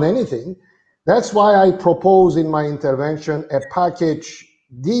without anything. That's why I propose in my intervention a package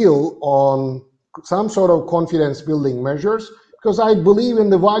deal on some sort of confidence building measures, because I believe in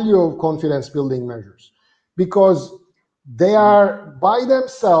the value of confidence building measures, because they are by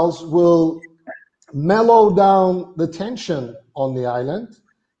themselves will mellow down the tension on the island.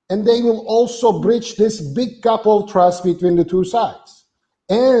 And they will also bridge this big gap of trust between the two sides.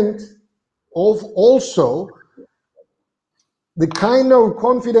 And also the kind of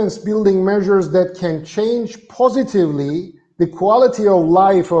confidence building measures that can change positively the quality of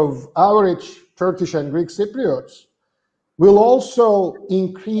life of average Turkish and Greek Cypriots will also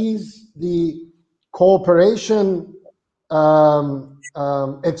increase the cooperation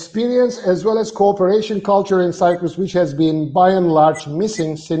experience as well as cooperation culture in Cyprus, which has been by and large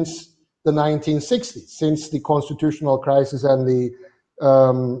missing since the 1960s, since the constitutional crisis and the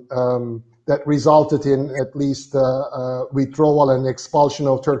that resulted in at least withdrawal and expulsion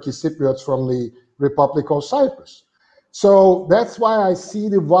of Turkish Cypriots from the Republic of Cyprus. So that's why I see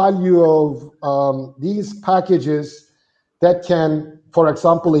the value of these packages that can, for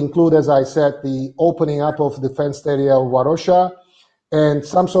example, include, as I said, the opening up of the fenced area of Varosha, and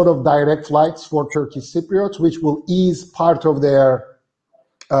some sort of direct flights for Turkish Cypriots, which will ease part of their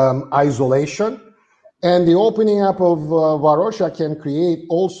isolation. And the opening up of Varosha can create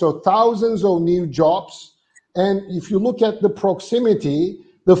also thousands of new jobs. And if you look at the proximity,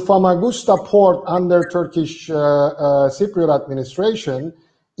 the Famagusta port under Turkish Cypriot administration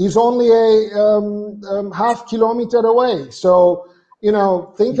is only a half kilometer away. So, you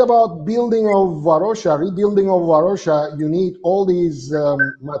know, think about building of Varosha, rebuilding of Varosha. You need all these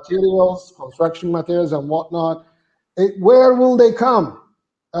materials, construction materials and whatnot. Where will they come?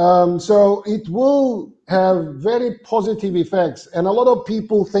 So it will have very positive effects. And a lot of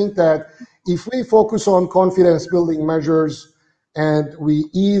people think that if we focus on confidence building measures and we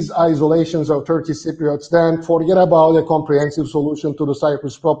ease isolations of Turkish Cypriots, then forget about a comprehensive solution to the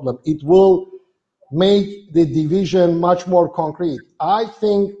Cyprus problem. It will make the division much more concrete. I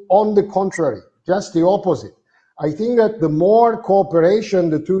think, on the contrary, just the opposite. I think that the more cooperation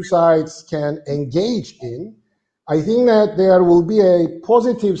the two sides can engage in, I think that there will be a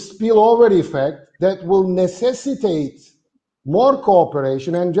positive spillover effect that will necessitate more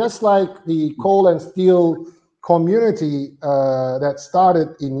cooperation. And just like the coal and steel community that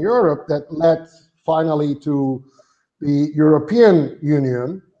started in Europe, that led finally to the European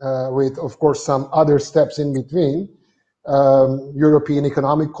Union, with, of course, some other steps in between, European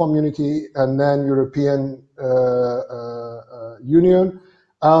Economic Community and then European Union.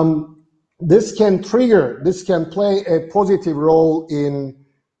 This can play a positive role in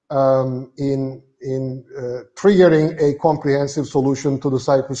triggering a comprehensive solution to the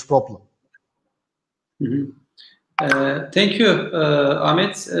Cyprus problem. Mm-hmm. Thank you,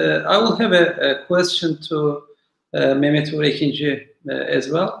 Ahmet. I will have a question to Mehmet Ekinci as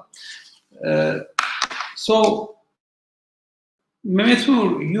well. So, Mehmet,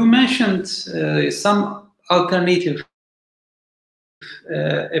 you mentioned some alternative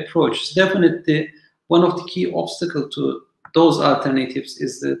approach. Definitely, one of the key obstacles to those alternatives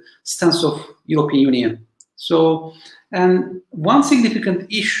is the stance of European Union. So, and one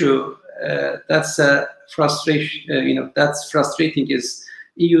significant issue that's a frustration, that's frustrating is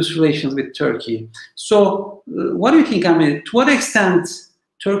EU's relations with Turkey. So, what do you think? I mean, to what extent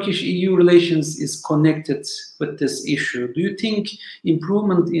Turkish-EU relations is connected with this issue? Do you think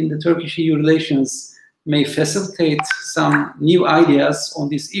improvement in the Turkish-EU relations may facilitate some new ideas on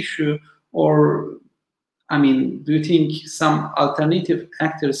this issue, or, I mean, do you think some alternative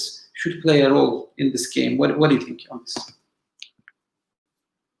actors should play a role in this game? What do you think on this?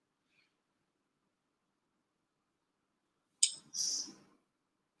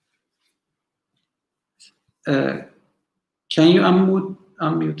 Can you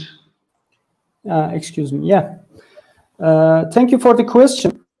unmute? Excuse me. Yeah. Thank you for the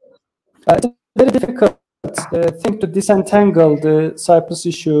question. It's a very difficult thing to disentangle the Cyprus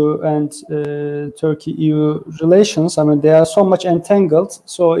issue and Turkey-EU relations. I mean, they are so much entangled,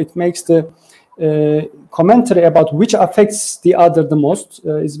 so it makes the commentary about which affects the other the most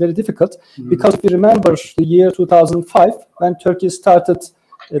is very difficult, because if you remember the year 2005, when Turkey started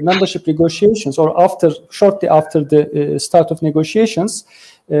membership negotiations, or shortly after the start of negotiations,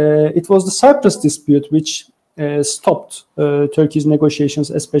 it was the Cyprus dispute which stopped Turkey's negotiations,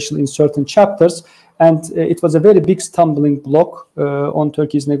 especially in certain chapters, and it was a very big stumbling block on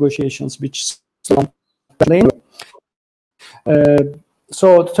Turkey's negotiations, which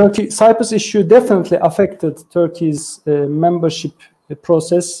so the Cyprus issue definitely affected Turkey's membership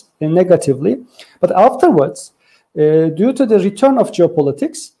process negatively. But afterwards, due to the return of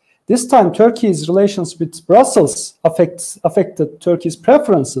geopolitics, this time Turkey's relations with Brussels affected Turkey's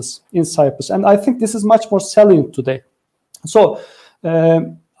preferences in Cyprus. And I think this is much more salient today. So,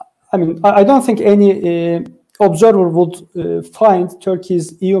 I mean, I don't think any observer would find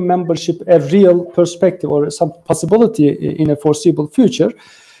Turkey's EU membership a real perspective or some possibility in a foreseeable future.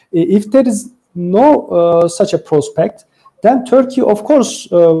 If there is no such a prospect, then Turkey, of course,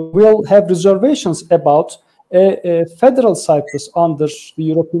 will have reservations about a federal Cyprus under the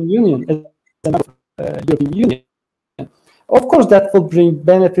European Union. Of course, that will bring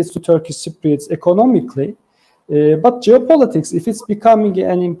benefits to Turkish Cypriots economically. But geopolitics, if it's becoming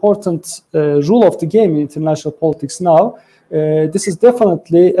an important rule of the game in international politics now, this is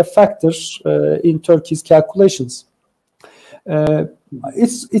definitely a factor in Turkey's calculations.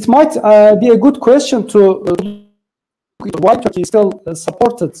 It might be a good question to why Turkey still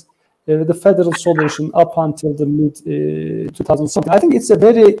supported the federal solution up until the mid-2000s. I think it's a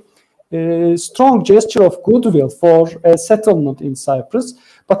very strong gesture of goodwill for a settlement in Cyprus,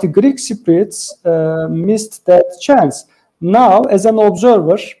 but the Greek Cypriots missed that chance. Now, as an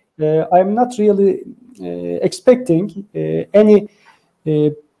observer, I'm not really expecting any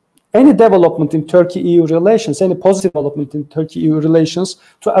development in Turkey-EU relations, any positive development in Turkey-EU relations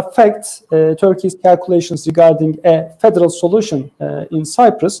to affect Turkey's calculations regarding a federal solution in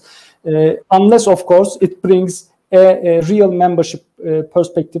Cyprus, unless, of course, it brings a real membership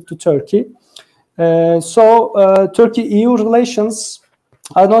perspective to Turkey. So Turkey-EU relations,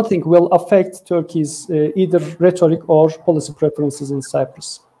 I don't think will affect Turkey's either rhetoric or policy preferences in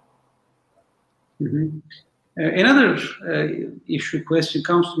Cyprus. Mm-hmm. Another question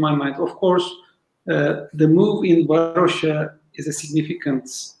comes to my mind. Of course, the move in Varosha is a significant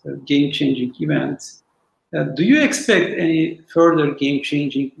game-changing event. Do you expect any further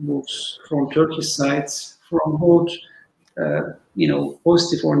game-changing moves from Turkish sides, from both,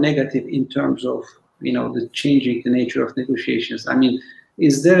 positive or negative in terms of, the changing the nature of negotiations? I mean,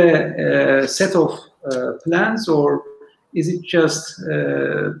 is there a set of plans, or is it just,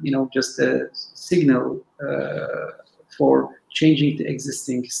 just a signal for changing the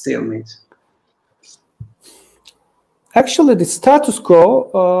existing stalemate? Actually, the status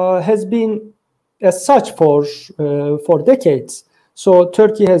quo has been as such for decades. So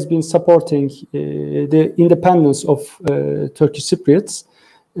Turkey has been supporting the independence of Turkish Cypriots.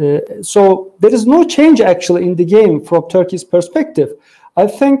 So there is no change actually in the game from Turkey's perspective. I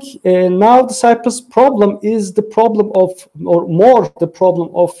think now the Cyprus problem is the problem of, or more the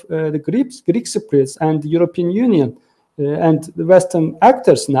problem of the Greek Cypriots and the European Union and the Western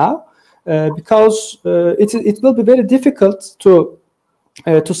actors now, because it will be very difficult to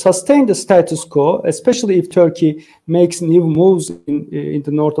sustain the status quo, especially if Turkey makes new moves in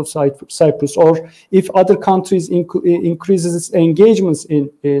the north of Cyprus, or if other countries increases its engagements in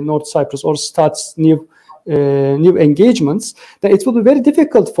North Cyprus or starts new engagements. Then it will be very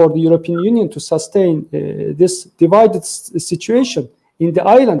difficult for the European Union to sustain this divided situation in the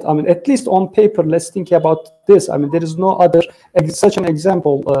island. I mean, at least on paper, let's think about this. I mean, there is no other such an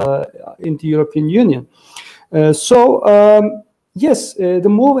example in the European Union. Yes, the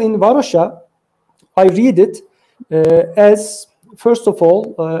move in Varosha, I read it as, first of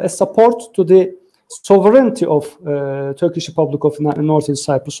all, a support to the sovereignty of Turkish Republic of Northern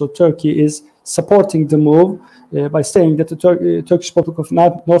Cyprus. So Turkey is supporting the move by saying that the Turkish Republic of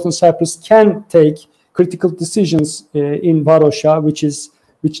Northern Cyprus can take critical decisions in Varosha, which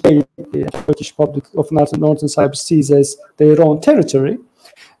the Turkish Republic of Northern Cyprus sees as their own territory.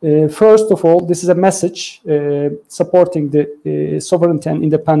 First of all, this is a message supporting the sovereignty and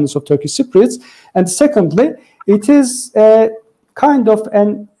independence of Turkish Cypriots. And secondly, it is a kind of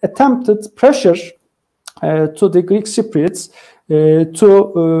an attempted pressure to the Greek Cypriots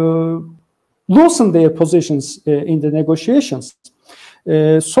to loosen their positions in the negotiations.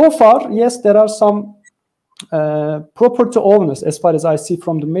 So far, yes, there are some property owners, as far as I see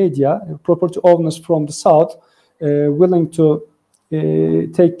from the media, property owners from the south willing to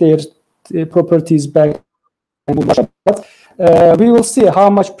take their properties back. But We will see how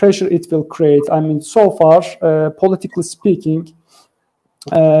much pressure it will create. I mean, so far, politically speaking,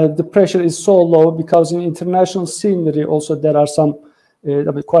 the pressure is so low because in international scenery also there are some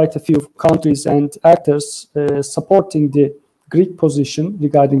quite a few countries and actors supporting the Greek position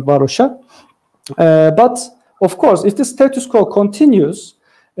regarding Varosha. But of course, if the status quo continues,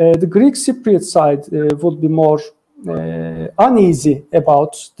 the Greek Cypriot side would be more uneasy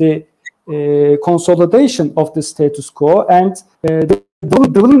about the consolidation of the status quo and the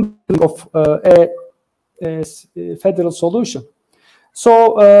building of a federal solution.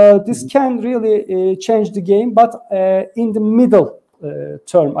 So this can really change the game, but in the middle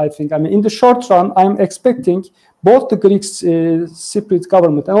term, I think. I mean, in the short run, I'm expecting both the Greek Cypriot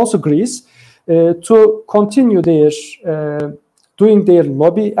government and also Greece to continue their doing their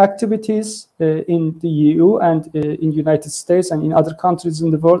lobby activities in the EU and in United States and in other countries in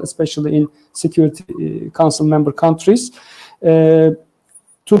the world, especially in Security Council member countries, to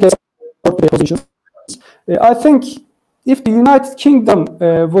get their positions. I think if the United Kingdom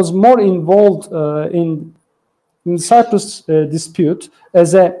was more involved in Cyprus dispute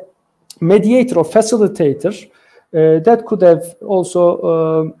as a mediator or facilitator, that could have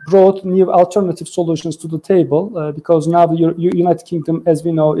also brought new alternative solutions to the table because now the United Kingdom, as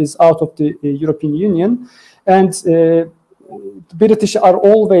we know, is out of the European Union, and the British are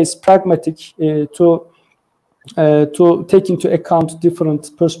always pragmatic to take into account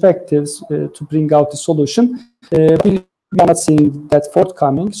different perspectives to bring out the solution. We are not seeing that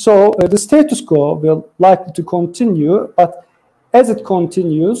forthcoming. So the status quo will likely to continue, but as it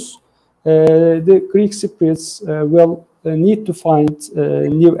continues, the Greek Cypriots will need to find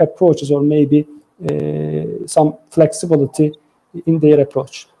new approaches or maybe some flexibility in their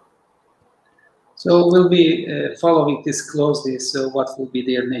approach. So we'll be following this closely. So what will be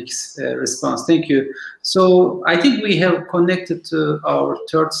their next response? Thank you. So I think we have connected to our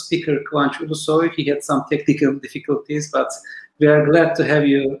third speaker, Kıvanç Ulusoy. He had some technical difficulties, but we are glad to have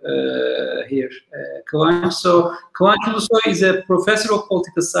you here, Kıvanç. So Kıvanç Ulusoy is a professor of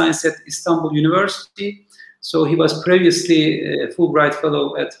political science at Istanbul University. So he was previously a Fulbright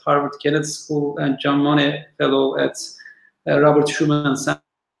Fellow at Harvard Kennedy School and John Monnet Fellow at Robert Schuman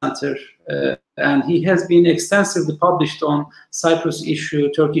Center. And he has been extensively published on Cyprus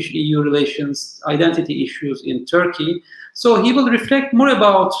issue, Turkish-EU relations, identity issues in Turkey. So he will reflect more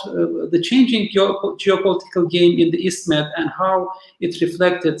about the changing geopolitical game in the East-Med and how it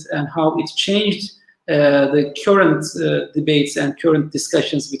reflected and how it changed the current debates and current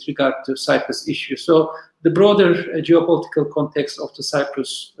discussions with regard to Cyprus issue. So the broader geopolitical context of the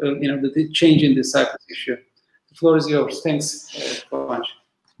Cyprus, the change in the Cyprus issue. The floor is yours. Thanks, Kıvanç.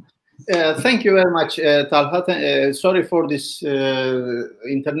 Thank you very much, Talha. Sorry for this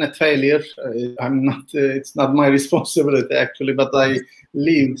internet failure. It's not my responsibility actually, but I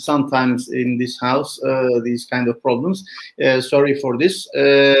live sometimes in this house these kind of problems. Sorry for this,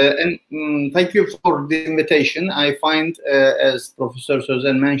 and thank you for the invitation. I find, as Professor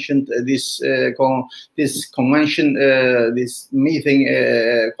Sözen mentioned, this convention, this meeting,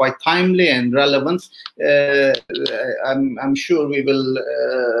 quite timely and relevant. I'm sure we will.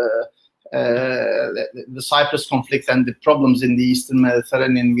 The Cyprus conflict and the problems in the Eastern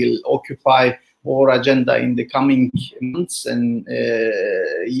Mediterranean will occupy our agenda in the coming months and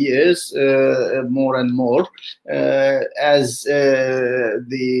years more and more as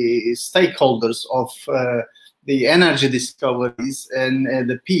the stakeholders of the energy discoveries and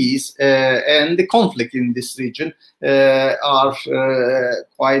the peace and the conflict in this region are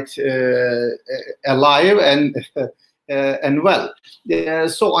quite alive and well.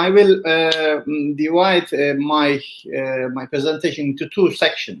 So I will divide my presentation into two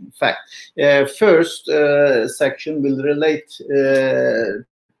sections. In fact, first section will relate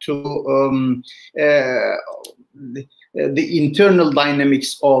to the internal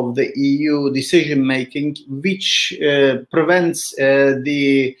dynamics of the EU decision-making, which prevents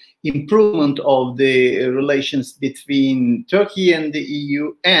the improvement of the relations between Turkey and the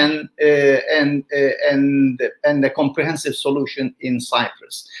EU and a comprehensive solution in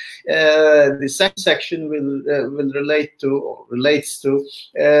Cyprus. The second section will relate to or relates to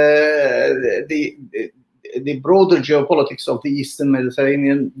the broader geopolitics of the Eastern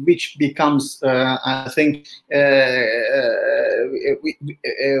Mediterranean, which becomes, I think,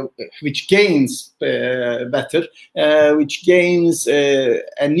 which gains better, which gains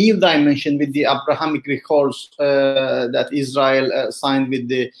a new dimension with the Abrahamic Accords that Israel signed with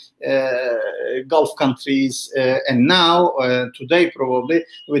the Gulf countries, and now today probably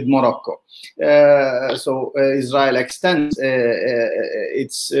with Morocco. So Israel extends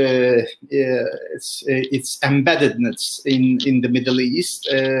its embeddedness in the Middle East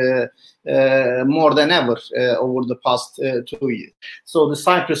more than ever over the past 2 years. So the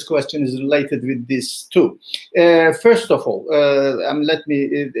Cyprus question is related with this too. First of all, let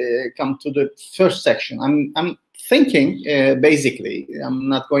me come to the first section. I'm thinking, basically, I'm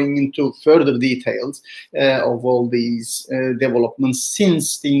not going into further details of all these developments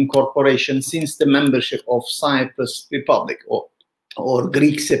since the incorporation, since the membership of Cyprus Republic or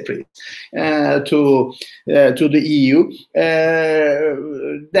Greek Cypriots to the EU,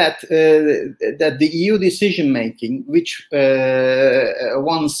 that the EU decision making, which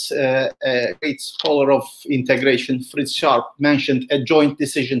once a great scholar of integration, Fritz Sharp, mentioned a joint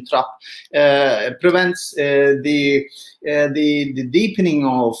decision trap, prevents the deepening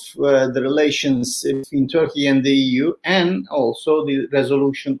of the relations between Turkey and the EU, and also the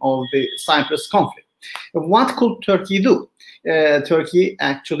resolution of the Cyprus conflict. What could Turkey do? Turkey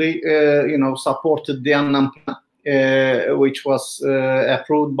actually, supported the Annan Plan, which was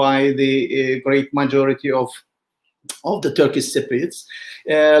approved by the great majority of the Turkish Cypriots.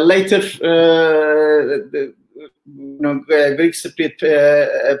 Later, Greek Cypriot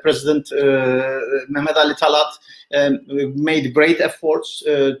President Mehmet Ali Talat made great efforts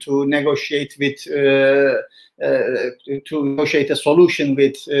to negotiate a solution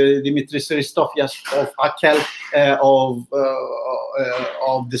with Dimitris Christofias of Akel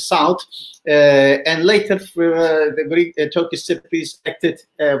of the south, and later the Greek Turkish Cypriots acted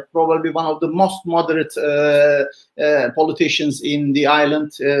probably one of the most moderate politicians in the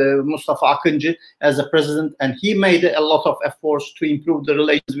island, Mustafa Akıncı, as a president, and he made a lot of efforts to improve the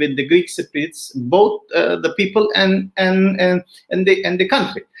relations with the Greek Cypriots, both the people and the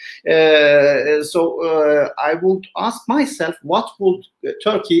country. So I would ask myself, what would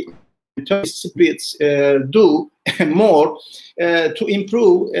Turkish Cypriots do more to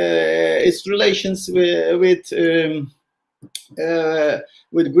improve its relations with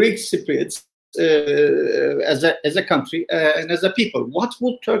Greek Cypriots as a country and as a people? What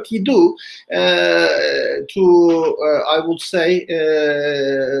would Turkey do to, I would say,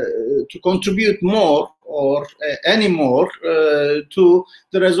 to contribute more or any more to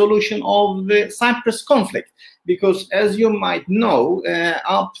the resolution of the Cyprus conflict? Because, as you might know,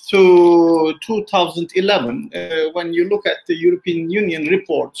 up to 2011, when you look at the European Union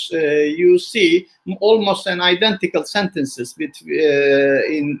reports, you see almost an identical sentences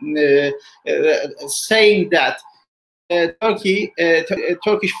saying that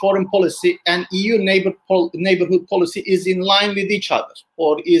Turkish foreign policy and EU neighborhood policy is in line with each other,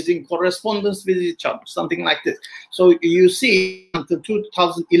 or is in correspondence with each other, something like this. So you see, until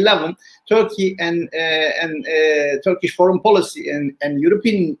 2011, Turkey and Turkish foreign policy and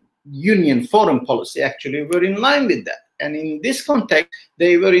European Union foreign policy actually were in line with that. And in this context,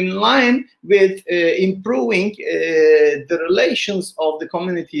 they were in line with improving the relations of the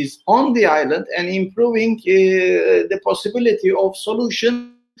communities on the island and improving the possibility of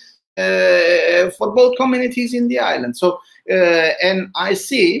solution for both communities in the island. So, and I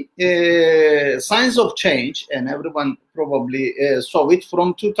see signs of change, and everyone probably saw it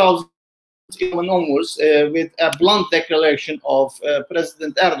from 2011 onwards, with a blunt declaration of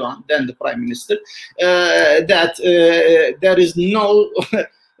President Erdogan, then the Prime Minister, that there is no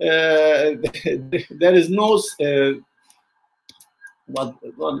what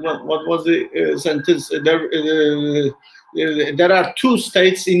was the sentence? There are two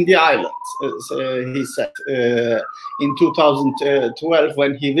states in the island, he said. In 2012,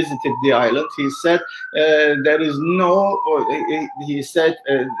 when he visited the island, he said there is no. He said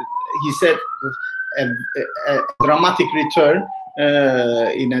a dramatic return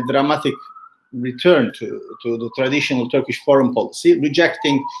in a dramatic return to the traditional Turkish foreign policy,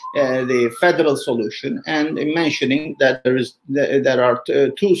 rejecting the federal solution and mentioning that there are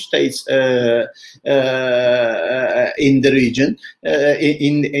two states in the region,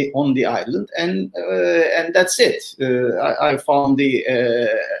 on the island, and that's it. I found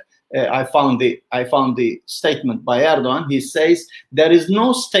the statement by Erdogan. He says there is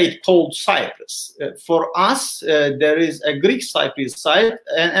no state called Cyprus. For us, there is a Greek Cypriot side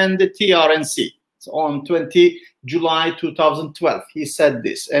and the TRNC. So on 20 July 2012, he said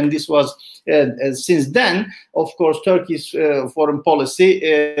this, and this was since then. Of course, Turkey's foreign policy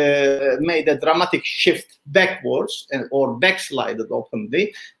made a dramatic shift backwards or backslided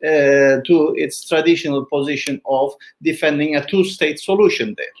openly to its traditional position of defending a two-state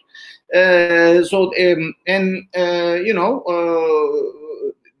solution there.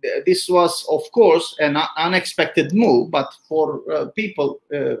 this was, of course, an unexpected move, but for people,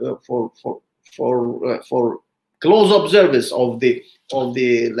 for close observers of the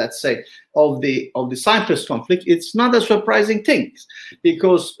let's say of the Cyprus conflict, it's not a surprising thing,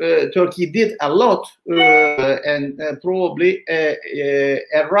 because Turkey did a lot and probably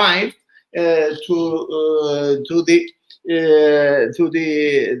arrived to the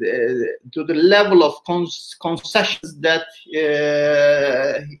level of concessions that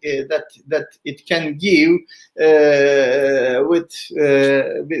that it can give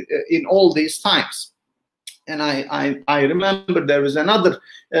in all these times. And I remember there was another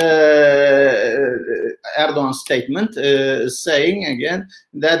Erdogan statement saying again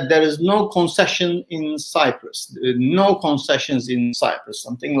that there is no concession in Cyprus, no concessions in Cyprus,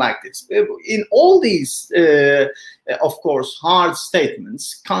 something like this. In all these, of course, hard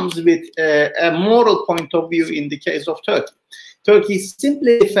statements comes with a moral point of view in the case of Turkey. Turkey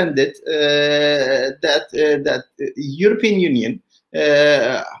simply defended that European Union,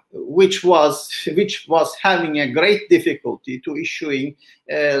 which was having a great difficulty to issuing,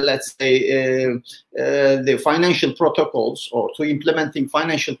 let's say, the financial protocols, or to implementing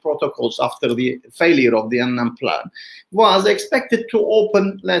financial protocols after the failure of the Annan plan, was expected to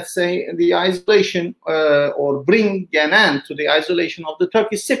open, let's say, the isolation or bring an end to the isolation of the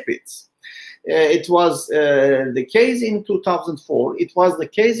Turkish Cypriots. It was the case in 2004. It was the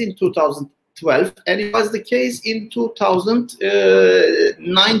case in 2012, and it was the case in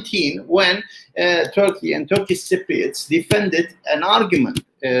 2019 when Turkey and Turkish Cypriots defended an argument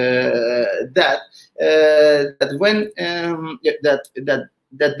that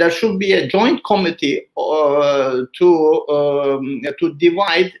there should be a joint committee to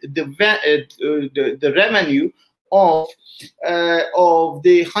divide the revenue of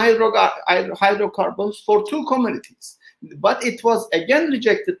the hydrocarbons for two communities. But it was again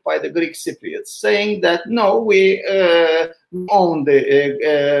rejected by the Greek Cypriots, saying that no, we own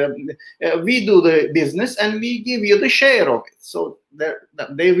we do the business and we give you the share of it. So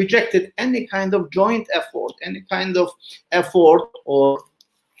they rejected any kind of joint effort, any kind of effort or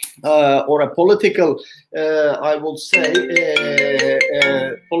a political, I would say,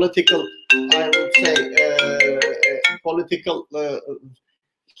 political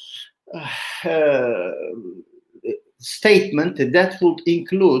statement that would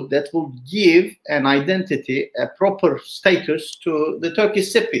include, that would give an identity, a proper status to the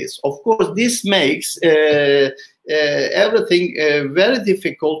Turkish Cypriots. Of course, this makes everything very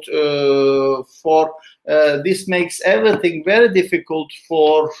difficult for. This makes everything very difficult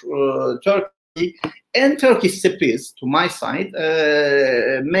for Turkey and Turkish Cypriots, to my side,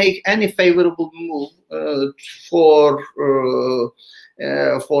 make any favorable move for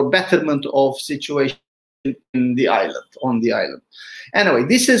betterment of situation in the island, on the island. Anyway,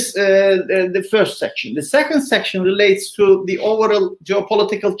 this is the first section. The second section relates to the overall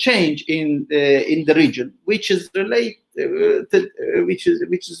geopolitical change in the region, which is relating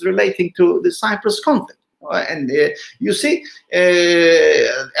to the Cyprus conflict. And you see,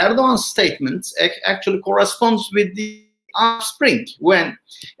 Erdogan's statements actually corresponds with the Arab Spring, when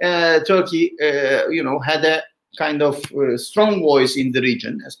Turkey, had a kind of strong voice in the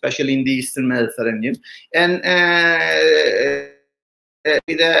region, especially in the Eastern Mediterranean, and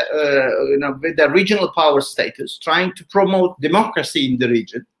with a regional power status, trying to promote democracy in the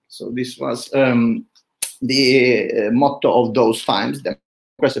region. So this was the motto of those times, democracy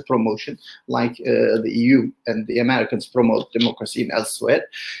promotion, like the EU and the Americans promote democracy elsewhere.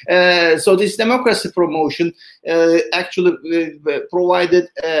 So this democracy promotion actually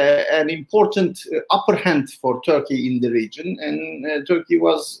provided an important upper hand for Turkey in the region, and Turkey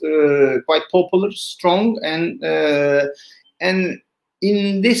was quite popular, strong, and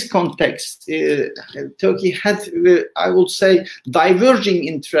in this context, Turkey had, I would say, diverging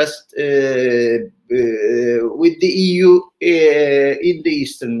interest with the EU in the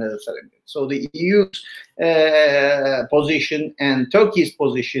Eastern Mediterranean. So the EU's position and Turkey's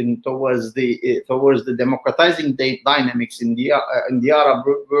position towards the democratizing dynamics in the Arab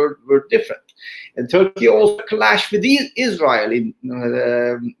world were different. And Turkey also clashed with Israel in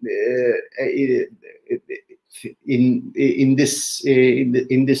this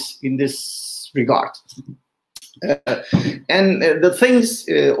regard. And the things,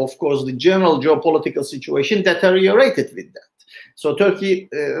 of course, the general geopolitical situation deteriorated with that. So Turkey,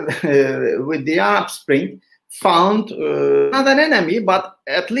 with the Arab Spring, found not an enemy, but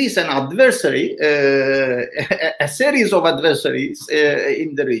at least an adversary, a series of adversaries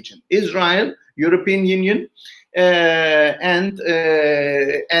in the region: Israel, European Union, and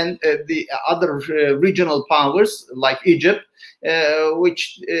the other regional powers like Egypt,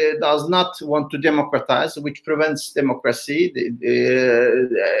 which does not want to democratize, which prevents democracy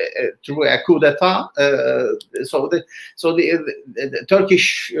through a coup d'etat. So the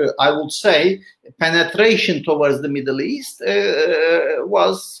Turkish, I would say, penetration towards the Middle East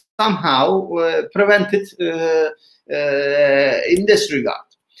was somehow prevented in this regard.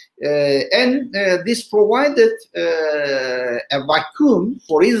 And this provided a vacuum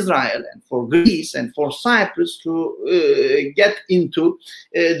for Israel and for Greece and for Cyprus to get into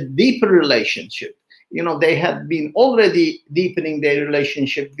a deeper relationship. You know, they had been already deepening their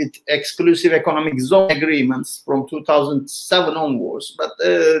relationship with exclusive economic zone agreements from 2007 onwards.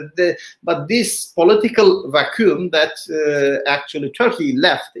 But this political vacuum that actually Turkey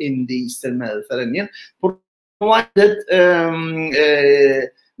left in the Eastern Mediterranean provided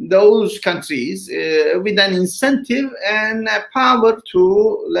those countries with an incentive and a power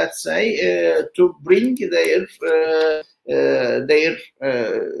to, let's say, to bring their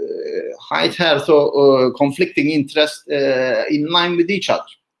conflicting interests in line with each other.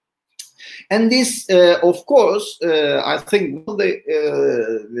 And this, of course, I think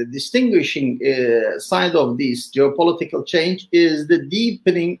the distinguishing side of this geopolitical change is the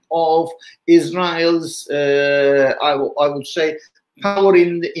deepening of Israel's, I would say, power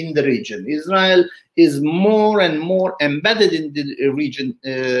in the region. Israel is more and more embedded in the region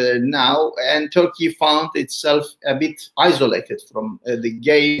now, and Turkey found itself a bit isolated from the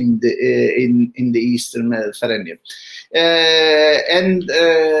game in the Eastern Mediterranean. And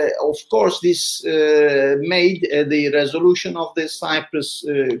of course, this made the resolution of the Cyprus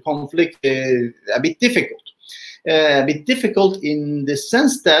conflict a bit difficult. A bit difficult in the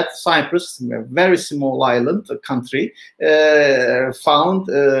sense that Cyprus, a very small island, a country, found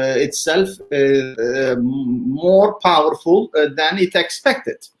itself more powerful than it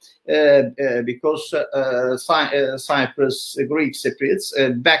expected. Because Cyprus, Greek Cypriots,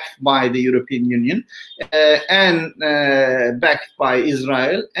 backed by the European Union and backed by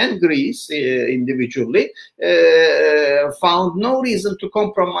Israel and Greece individually, found no reason to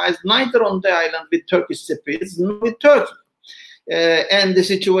compromise neither on the island with Turkish Cypriots nor with Turkey. And the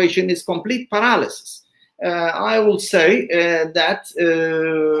situation is complete paralysis. I will say that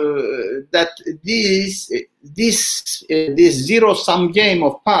this zero-sum game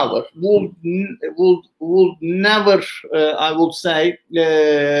of power would never, I would say,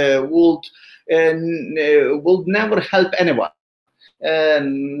 would never help anyone.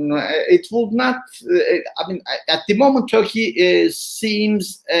 It would not. I mean, at the moment, Turkey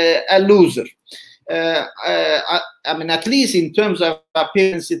seems a loser. I mean, at least in terms of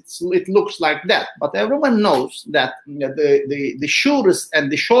appearance, it looks like that. But everyone knows that the surest and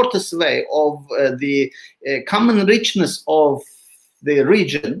the shortest way of the common richness of the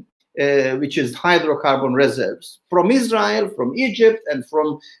region, which is hydrocarbon reserves, from Israel, from Egypt, and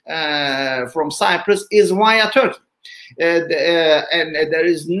from Cyprus, is via Turkey. And there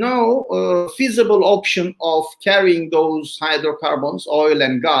is no feasible option of carrying those hydrocarbons, oil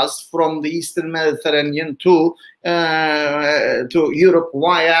and gas, from the Eastern Mediterranean to Europe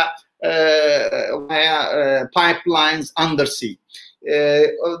via pipelines undersea.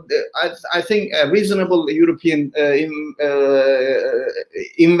 I think reasonable European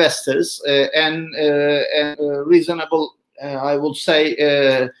investors and reasonable, I would say,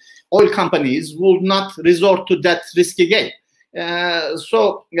 oil companies would not resort to that risky game.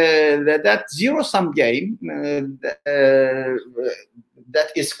 So that zero-sum game that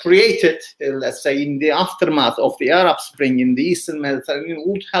is created, let's say, in the aftermath of the Arab Spring in the Eastern Mediterranean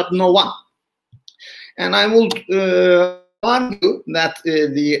would help no one. And I would argue that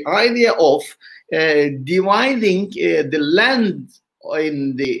the idea of dividing the land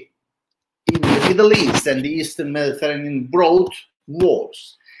in the Middle East and the Eastern Mediterranean brought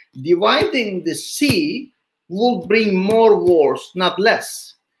wars. Dividing the sea will bring more wars, not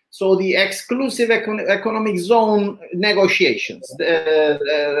less. So the exclusive economic zone negotiations would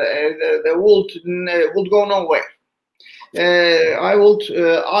go nowhere. I would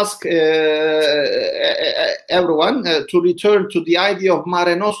ask everyone to return to the idea of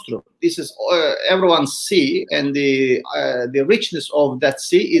Mare Nostrum. This is everyone's sea, and the richness of that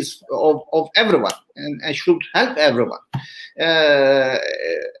sea is of everyone, and should help everyone.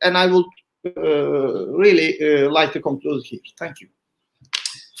 And I would really like to conclude here. Thank you.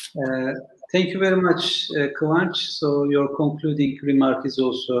 Thank you very much, Kıvanç. So your concluding remark is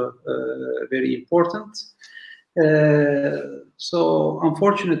also very important. So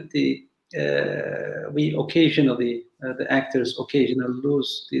unfortunately, we occasionally, the actors occasionally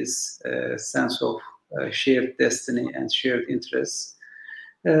lose this sense of shared destiny and shared interests.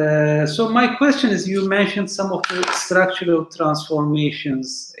 So my question is, you mentioned some of the structural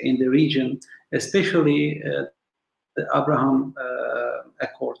transformations in the region, especially the Abraham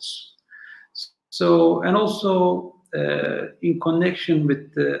Accords. So, and also in connection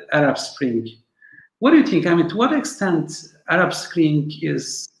with the Arab Spring, what do you think? I mean, to what extent Arab Spring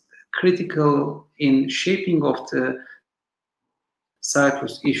is critical in shaping of the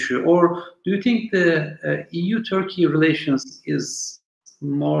Cyprus issue, or do you think the EU-Turkey relations is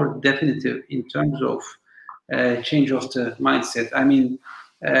more definitive in terms of change of the mindset? I mean,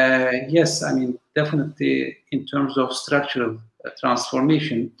 yes, I mean, definitely in terms of structural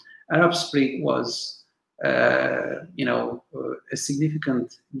transformation, Arab Spring was, you know, a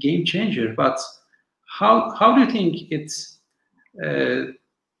significant game changer. But how do you think it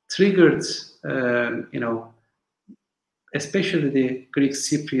triggered, you know, especially the Greek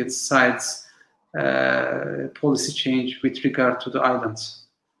Cypriot side's policy change with regard to the islands?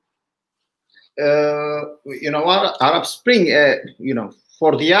 You know, Arab Spring, you know,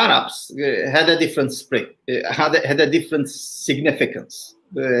 for the Arabs, had a different spring, had a different significance.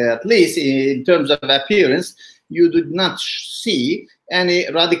 At least in terms of appearance, you did not see any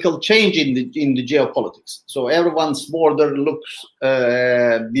radical change in the geopolitics. So everyone's border looks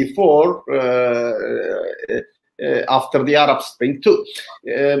before. After the Arab Spring too,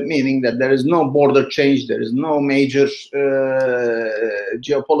 meaning that there is no border change, there is no major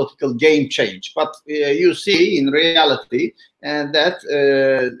geopolitical game change. But you see in reality that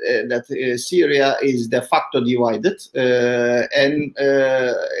Syria is de facto divided, and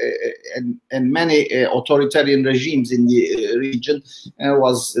many authoritarian regimes in the region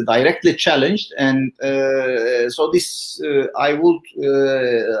was directly challenged, and so this I would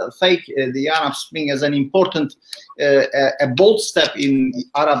take the Arab Spring as an important, a bold step in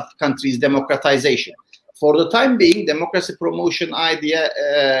Arab countries' democratization. For the time being, democracy promotion idea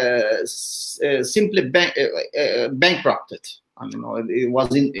simply bankrupted. I mean,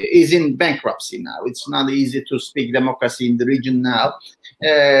 it is in bankruptcy now. It's not easy to speak democracy in the region now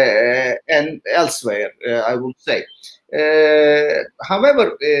and elsewhere, I would say.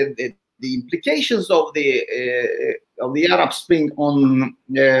 However, the implications of the Arab Spring on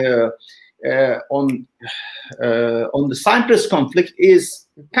the Cyprus conflict is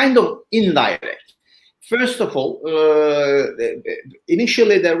kind of indirect. First of all,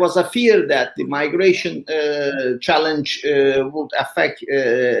 initially there was a fear that the migration challenge would affect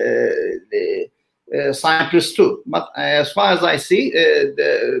Cyprus too. But as far as I see,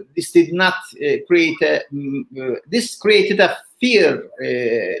 this did not create this created a fear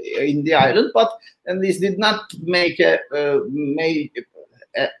in the island, and this did not make a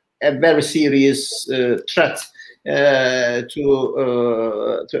very serious threat to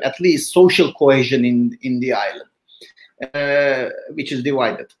at least social cohesion in the island, which is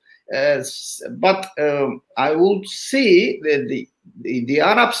divided. But I would say that the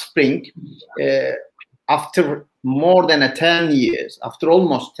Arab Spring, after more than 10 years, after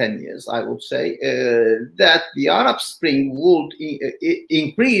almost 10 years, I would say that the Arab Spring would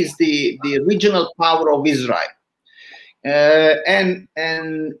increase the regional power of Israel, and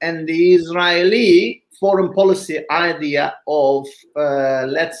the Israeli foreign policy idea of,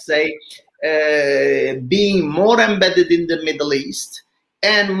 let's say, being more embedded in the Middle East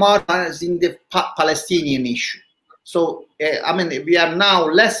and more in the Palestinian issue. So, I mean, we are now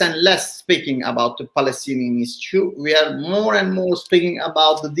less and less speaking about the Palestinian issue. We are more and more speaking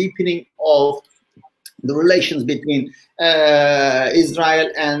about the deepening of the relations between Israel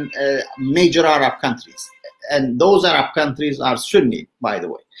and major Arab countries. And those Arab countries are Sunni, by the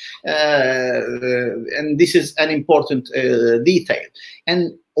way. And this is an important detail.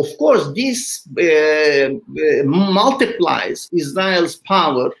 And of course, this multiplies Israel's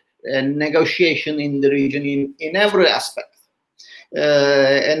power and negotiation in the region in every aspect.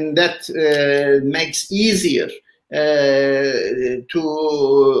 And that makes easier to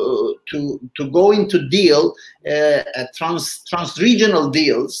go into deal, trans-regional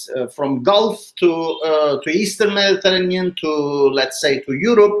deals from Gulf to Eastern Mediterranean to, let's say, to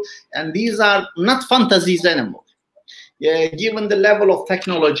Europe, and these are not fantasies anymore. Given the level of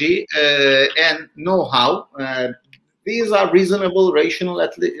technology and know-how, these are reasonable, rational.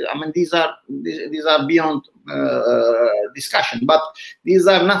 At least, I mean, these are beyond discussion, but these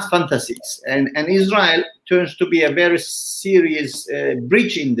are not fantasies. And Israel turns to be a very serious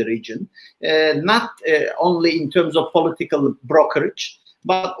bridge in the region, not only in terms of political brokerage,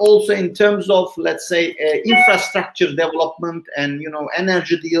 but also in terms of, let's say, infrastructure development and, you know,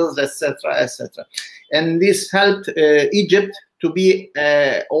 energy deals, etc., etc. And this helped Egypt to be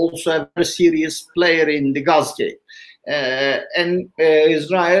also a very serious player in the Gulf game. And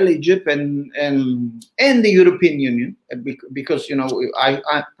Israel, Egypt, and the European Union, because sorry,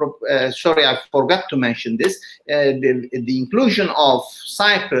 I forgot to mention this. The inclusion of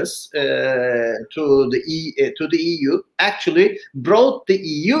Cyprus to the EU actually brought the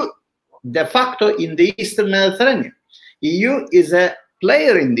EU de facto in the Eastern Mediterranean. EU is a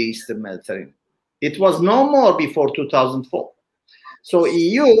player in the Eastern Mediterranean. It was no more before 2004. So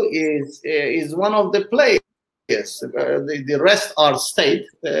EU is one of the players. The rest are state,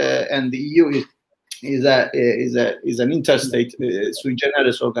 and the EU is an interstate sui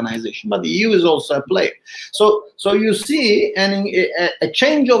generis organization. But the EU is also a player. So you see a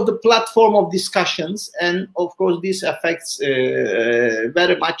change of the platform of discussions, and of course this affects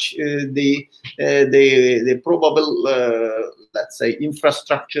very much the probable, let's say,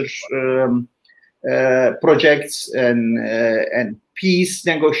 infrastructure projects and peace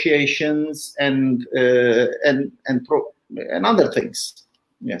negotiations and other things.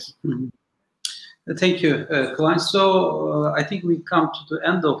 Yes. Mm-hmm. Thank you, Kıvanç. So I think we come to the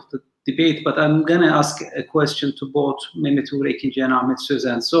end of the debate, but I'm going to ask a question to both Mehmet Uğur Ekinci and Ahmet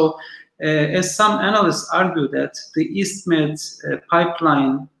Sözen. So as some analysts argue that the EastMed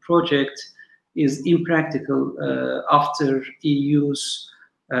pipeline project is impractical after EU's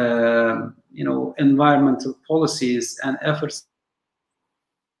environmental policies and efforts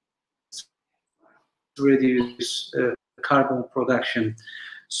to reduce carbon production.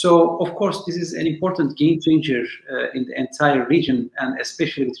 So, of course, this is an important game changer in the entire region, and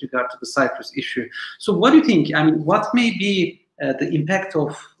especially with regard to the Cyprus issue. So what do you think? I mean, what may be the impact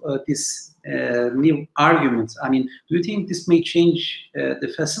of this new argument? I mean, do you think this may change,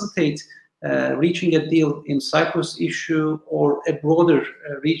 facilitate reaching a deal in Cyprus issue or a broader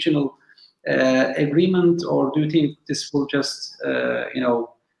regional agreement, or do you think this will just,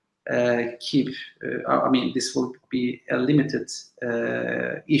 this will be a limited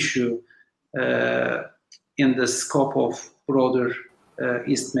issue in the scope of broader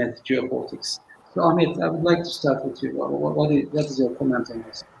EastMed geopolitics? So, Ahmet, I would like to start with you. What is your comment on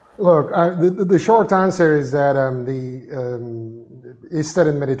this? Look, the short answer is that the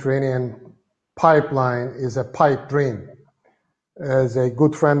Eastern Mediterranean pipeline is a pipe dream. As a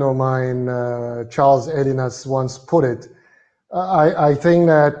good friend of mine, Charles Elinas, once put it, I think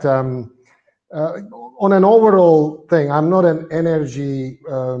that on an overall thing, I'm not an energy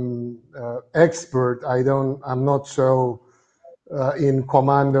expert. I'm not so in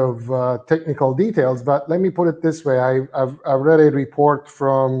command of technical details, but let me put it this way. I've read a report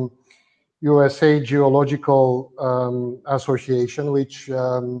from USA Geological Association, which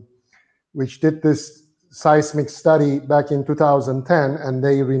did this seismic study back in 2010, and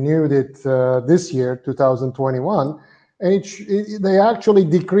they renewed it this year, 2021. And they actually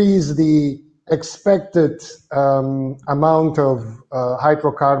decreased the expected amount of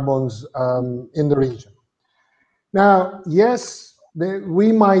hydrocarbons in the region. Now, yes,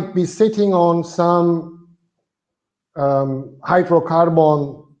 we might be sitting on some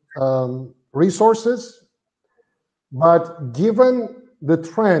hydrocarbon resources, but given the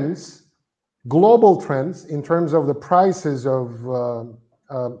trends, global trends in terms of the prices of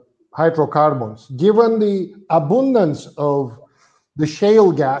hydrocarbons, given the abundance of the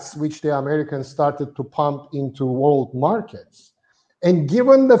shale gas which the Americans started to pump into world markets, and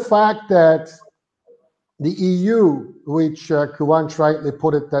given the fact that the EU, which Kıvanç rightly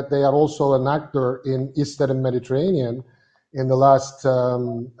put it, that they are also an actor in Eastern Mediterranean in the last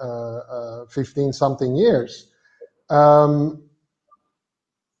 15-something years, that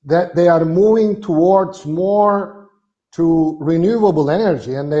they are moving towards more to renewable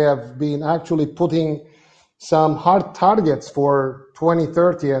energy, and they have been actually putting some hard targets for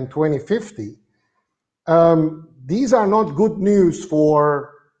 2030 and 2050. These are not good news for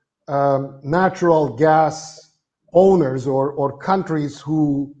natural gas owners or countries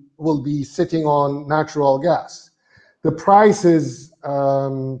who will be sitting on natural gas. The prices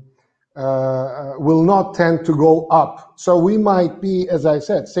will not tend to go up. So we might be, as I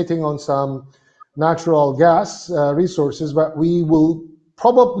said, sitting on some natural gas resources, but we will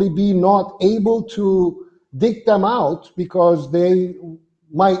probably be not able to dig them out because they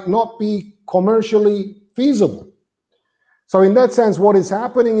might not be commercially feasible. So in that sense, what is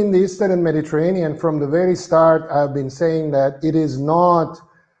happening in the Eastern Mediterranean from the very start, I've been saying that it is not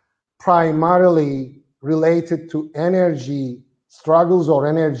primarily related to energy struggles or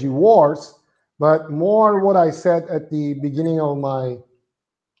energy wars, but more what I said at the beginning of my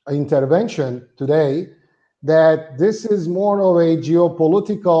intervention today, that this is more of a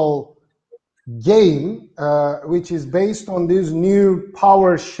geopolitical game, which is based on these new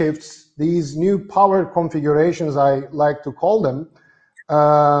power shifts, these new power configurations, I like to call them,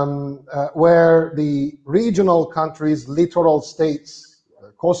 where the regional countries, littoral states,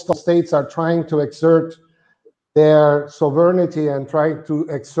 coastal states are trying to exert their sovereignty and trying to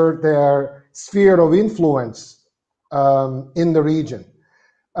exert their sphere of influence in the region.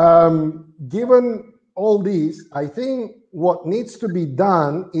 Given all these, I think what needs to be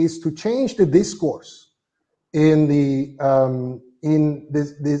done is to change the discourse in the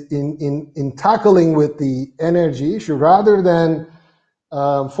in tackling with the energy issue, rather than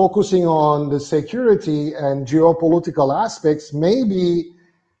focusing on the security and geopolitical aspects. Maybe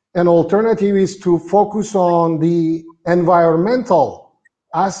an alternative is to focus on the environmental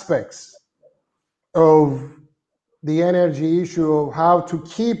aspects of the energy issue, of how to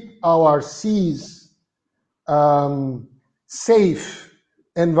keep our seas safe,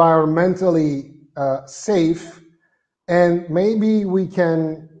 environmentally safe, and maybe we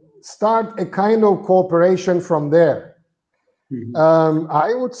can start a kind of cooperation from there.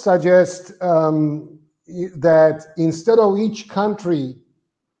 I would suggest that instead of each country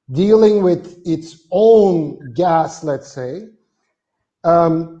dealing with its own gas, let's say,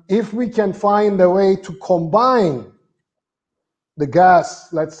 if we can find a way to combine the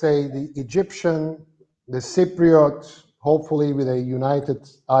gas, let's say the Egyptian, the Cypriot, hopefully with a united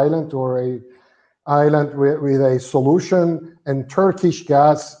island or a island with a solution, and Turkish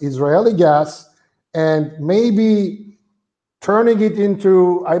gas, Israeli gas, and maybe turning it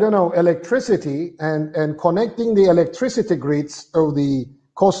into, I don't know, electricity, and connecting the electricity grids of the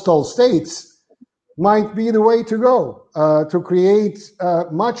coastal states might be the way to go, to create a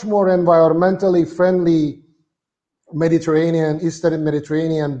much more environmentally friendly Mediterranean, Eastern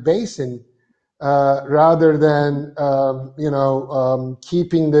Mediterranean basin, rather than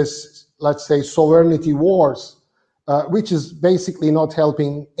keeping this, let's say, sovereignty wars, which is basically not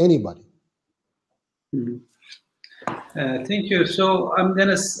helping anybody. Thank you. So I'm going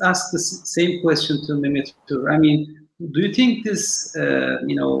to ask the same question to Mehmet. I mean, do you think this,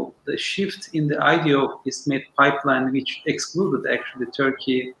 the shift in the idea of ISMET pipeline, which excluded actually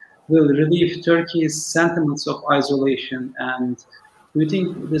Turkey, will relieve Turkey's sentiments of isolation? And do you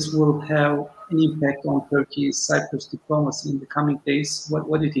think this will have an impact on Turkey's Cyprus diplomacy in the coming days?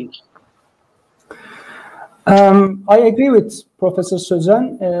 What do you think? I agree with Professor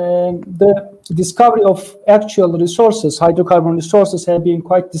Sözen. The discovery of actual resources, hydrocarbon resources, have been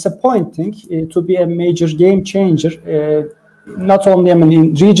quite disappointing to be a major game changer, not only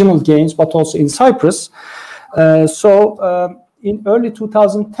in regional games, but also in Cyprus. In early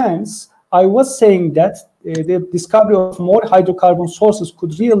 2010s, I was saying that the discovery of more hydrocarbon sources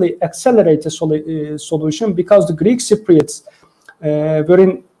could really accelerate a solution, because the Greek Cypriots were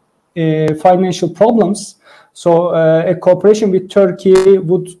in financial problems. So a cooperation with Turkey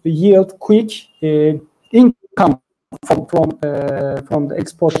would yield quick income from the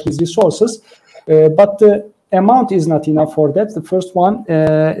export of these resources. But the amount is not enough for that, the first one.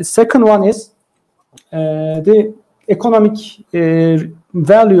 Second one is the economic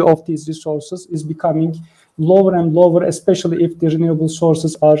value of these resources is becoming lower and lower, especially if the renewable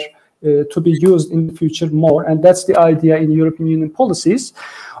sources are to be used in the future more. And that's the idea in European Union policies.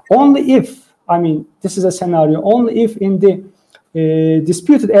 Only if, I mean, this is a scenario, only if in the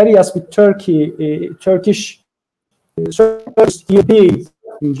disputed areas with Turkey, Turkish really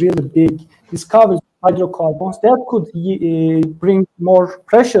big discoveries of hydrocarbons, that could bring more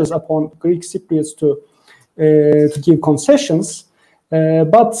pressures upon Greek Cypriots to give concessions.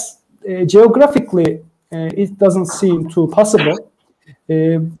 But geographically, it doesn't seem too possible.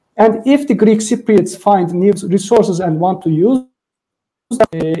 And if the Greek Cypriots find new resources and want to use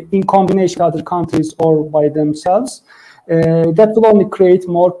in combination with other countries or by themselves, that will only create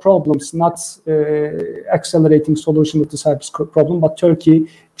more problems, not accelerating solution of the Cyprus problem. But Turkey,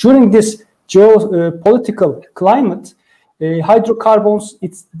 during this geopolitical climate, hydrocarbons,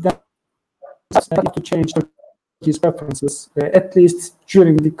 it's to change Turkey's preferences, at least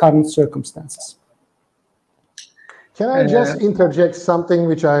during the current circumstances. Can I just interject something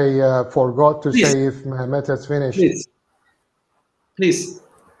which I forgot to say if Mehmet has finished? Please.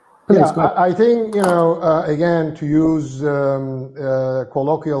 Yeah, I think, again, to use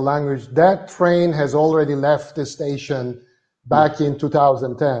colloquial language, that train has already left the station back in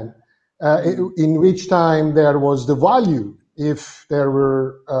 2010, in which time there was the value, if there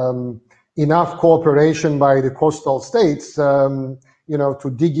were enough cooperation by the coastal states, to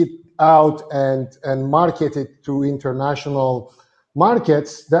dig it out and market it to international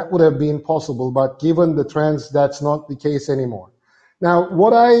markets, that would have been possible. But given the trends, that's not the case anymore. Now,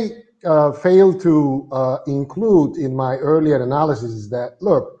 what I failed to include in my earlier analysis is that,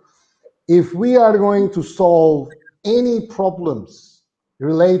 look, if we are going to solve any problems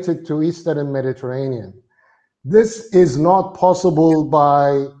related to Eastern Mediterranean, this is not possible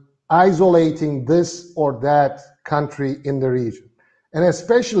by isolating this or that country in the region. And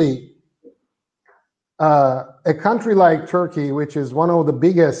especially a country like Turkey, which is one of the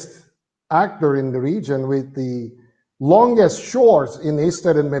biggest actor in the region with the longest shores in the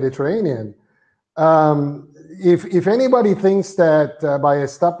Eastern Mediterranean. If anybody thinks that by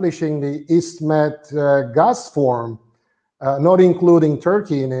establishing the EastMed gas forum, not including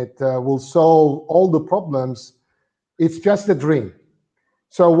Turkey in it, will solve all the problems, it's just a dream.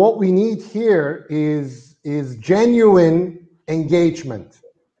 So what we need here is genuine engagement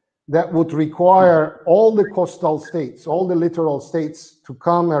that would require all the coastal states, all the littoral states to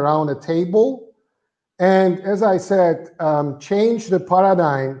come around a table. And as I said, change the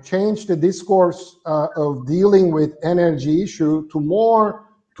paradigm, change the discourse of dealing with energy issue to more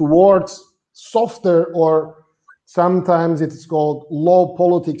towards softer, or sometimes it's called low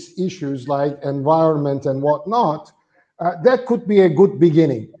politics issues like environment and whatnot. That could be a good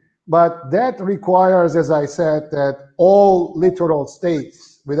beginning. But that requires, as I said, that all littoral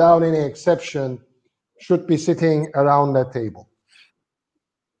states, without any exception, should be sitting around that table.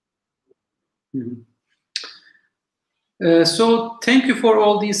 Mm-hmm. So thank you for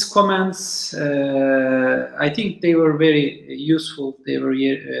all these comments. I think they were very useful. They were,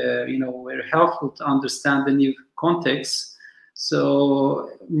 very helpful to understand the new context. So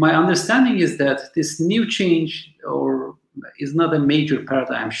my understanding is that this new change is not a major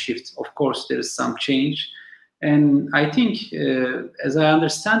paradigm shift. Of course, there is some change. And I think, as I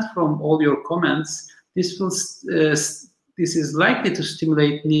understand from all your comments, this is likely to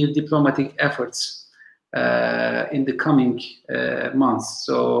stimulate new diplomatic efforts in the coming months.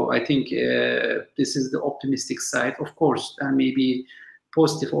 So I think this is the optimistic side. Of course, there may be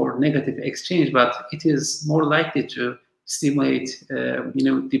positive or negative exchange, but it is more likely to stimulate,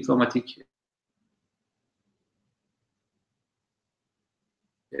 diplomatic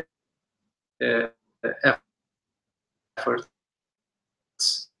efforts.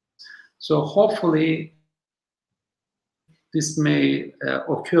 So hopefully, this may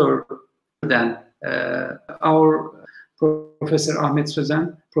occur then. Our Professor Ahmet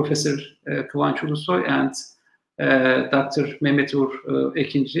Sözen, Professor Kıvanç Ulusoy, and Dr. Mehmet Uğur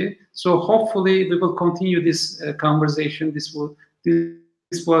Ekinci. So hopefully we will continue this conversation. This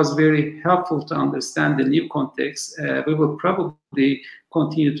was very helpful to understand the new context. We will probably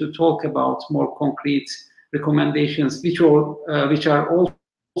continue to talk about more concrete recommendations, which are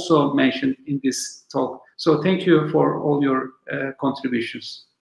also mentioned in this talk. So thank you for all your contributions.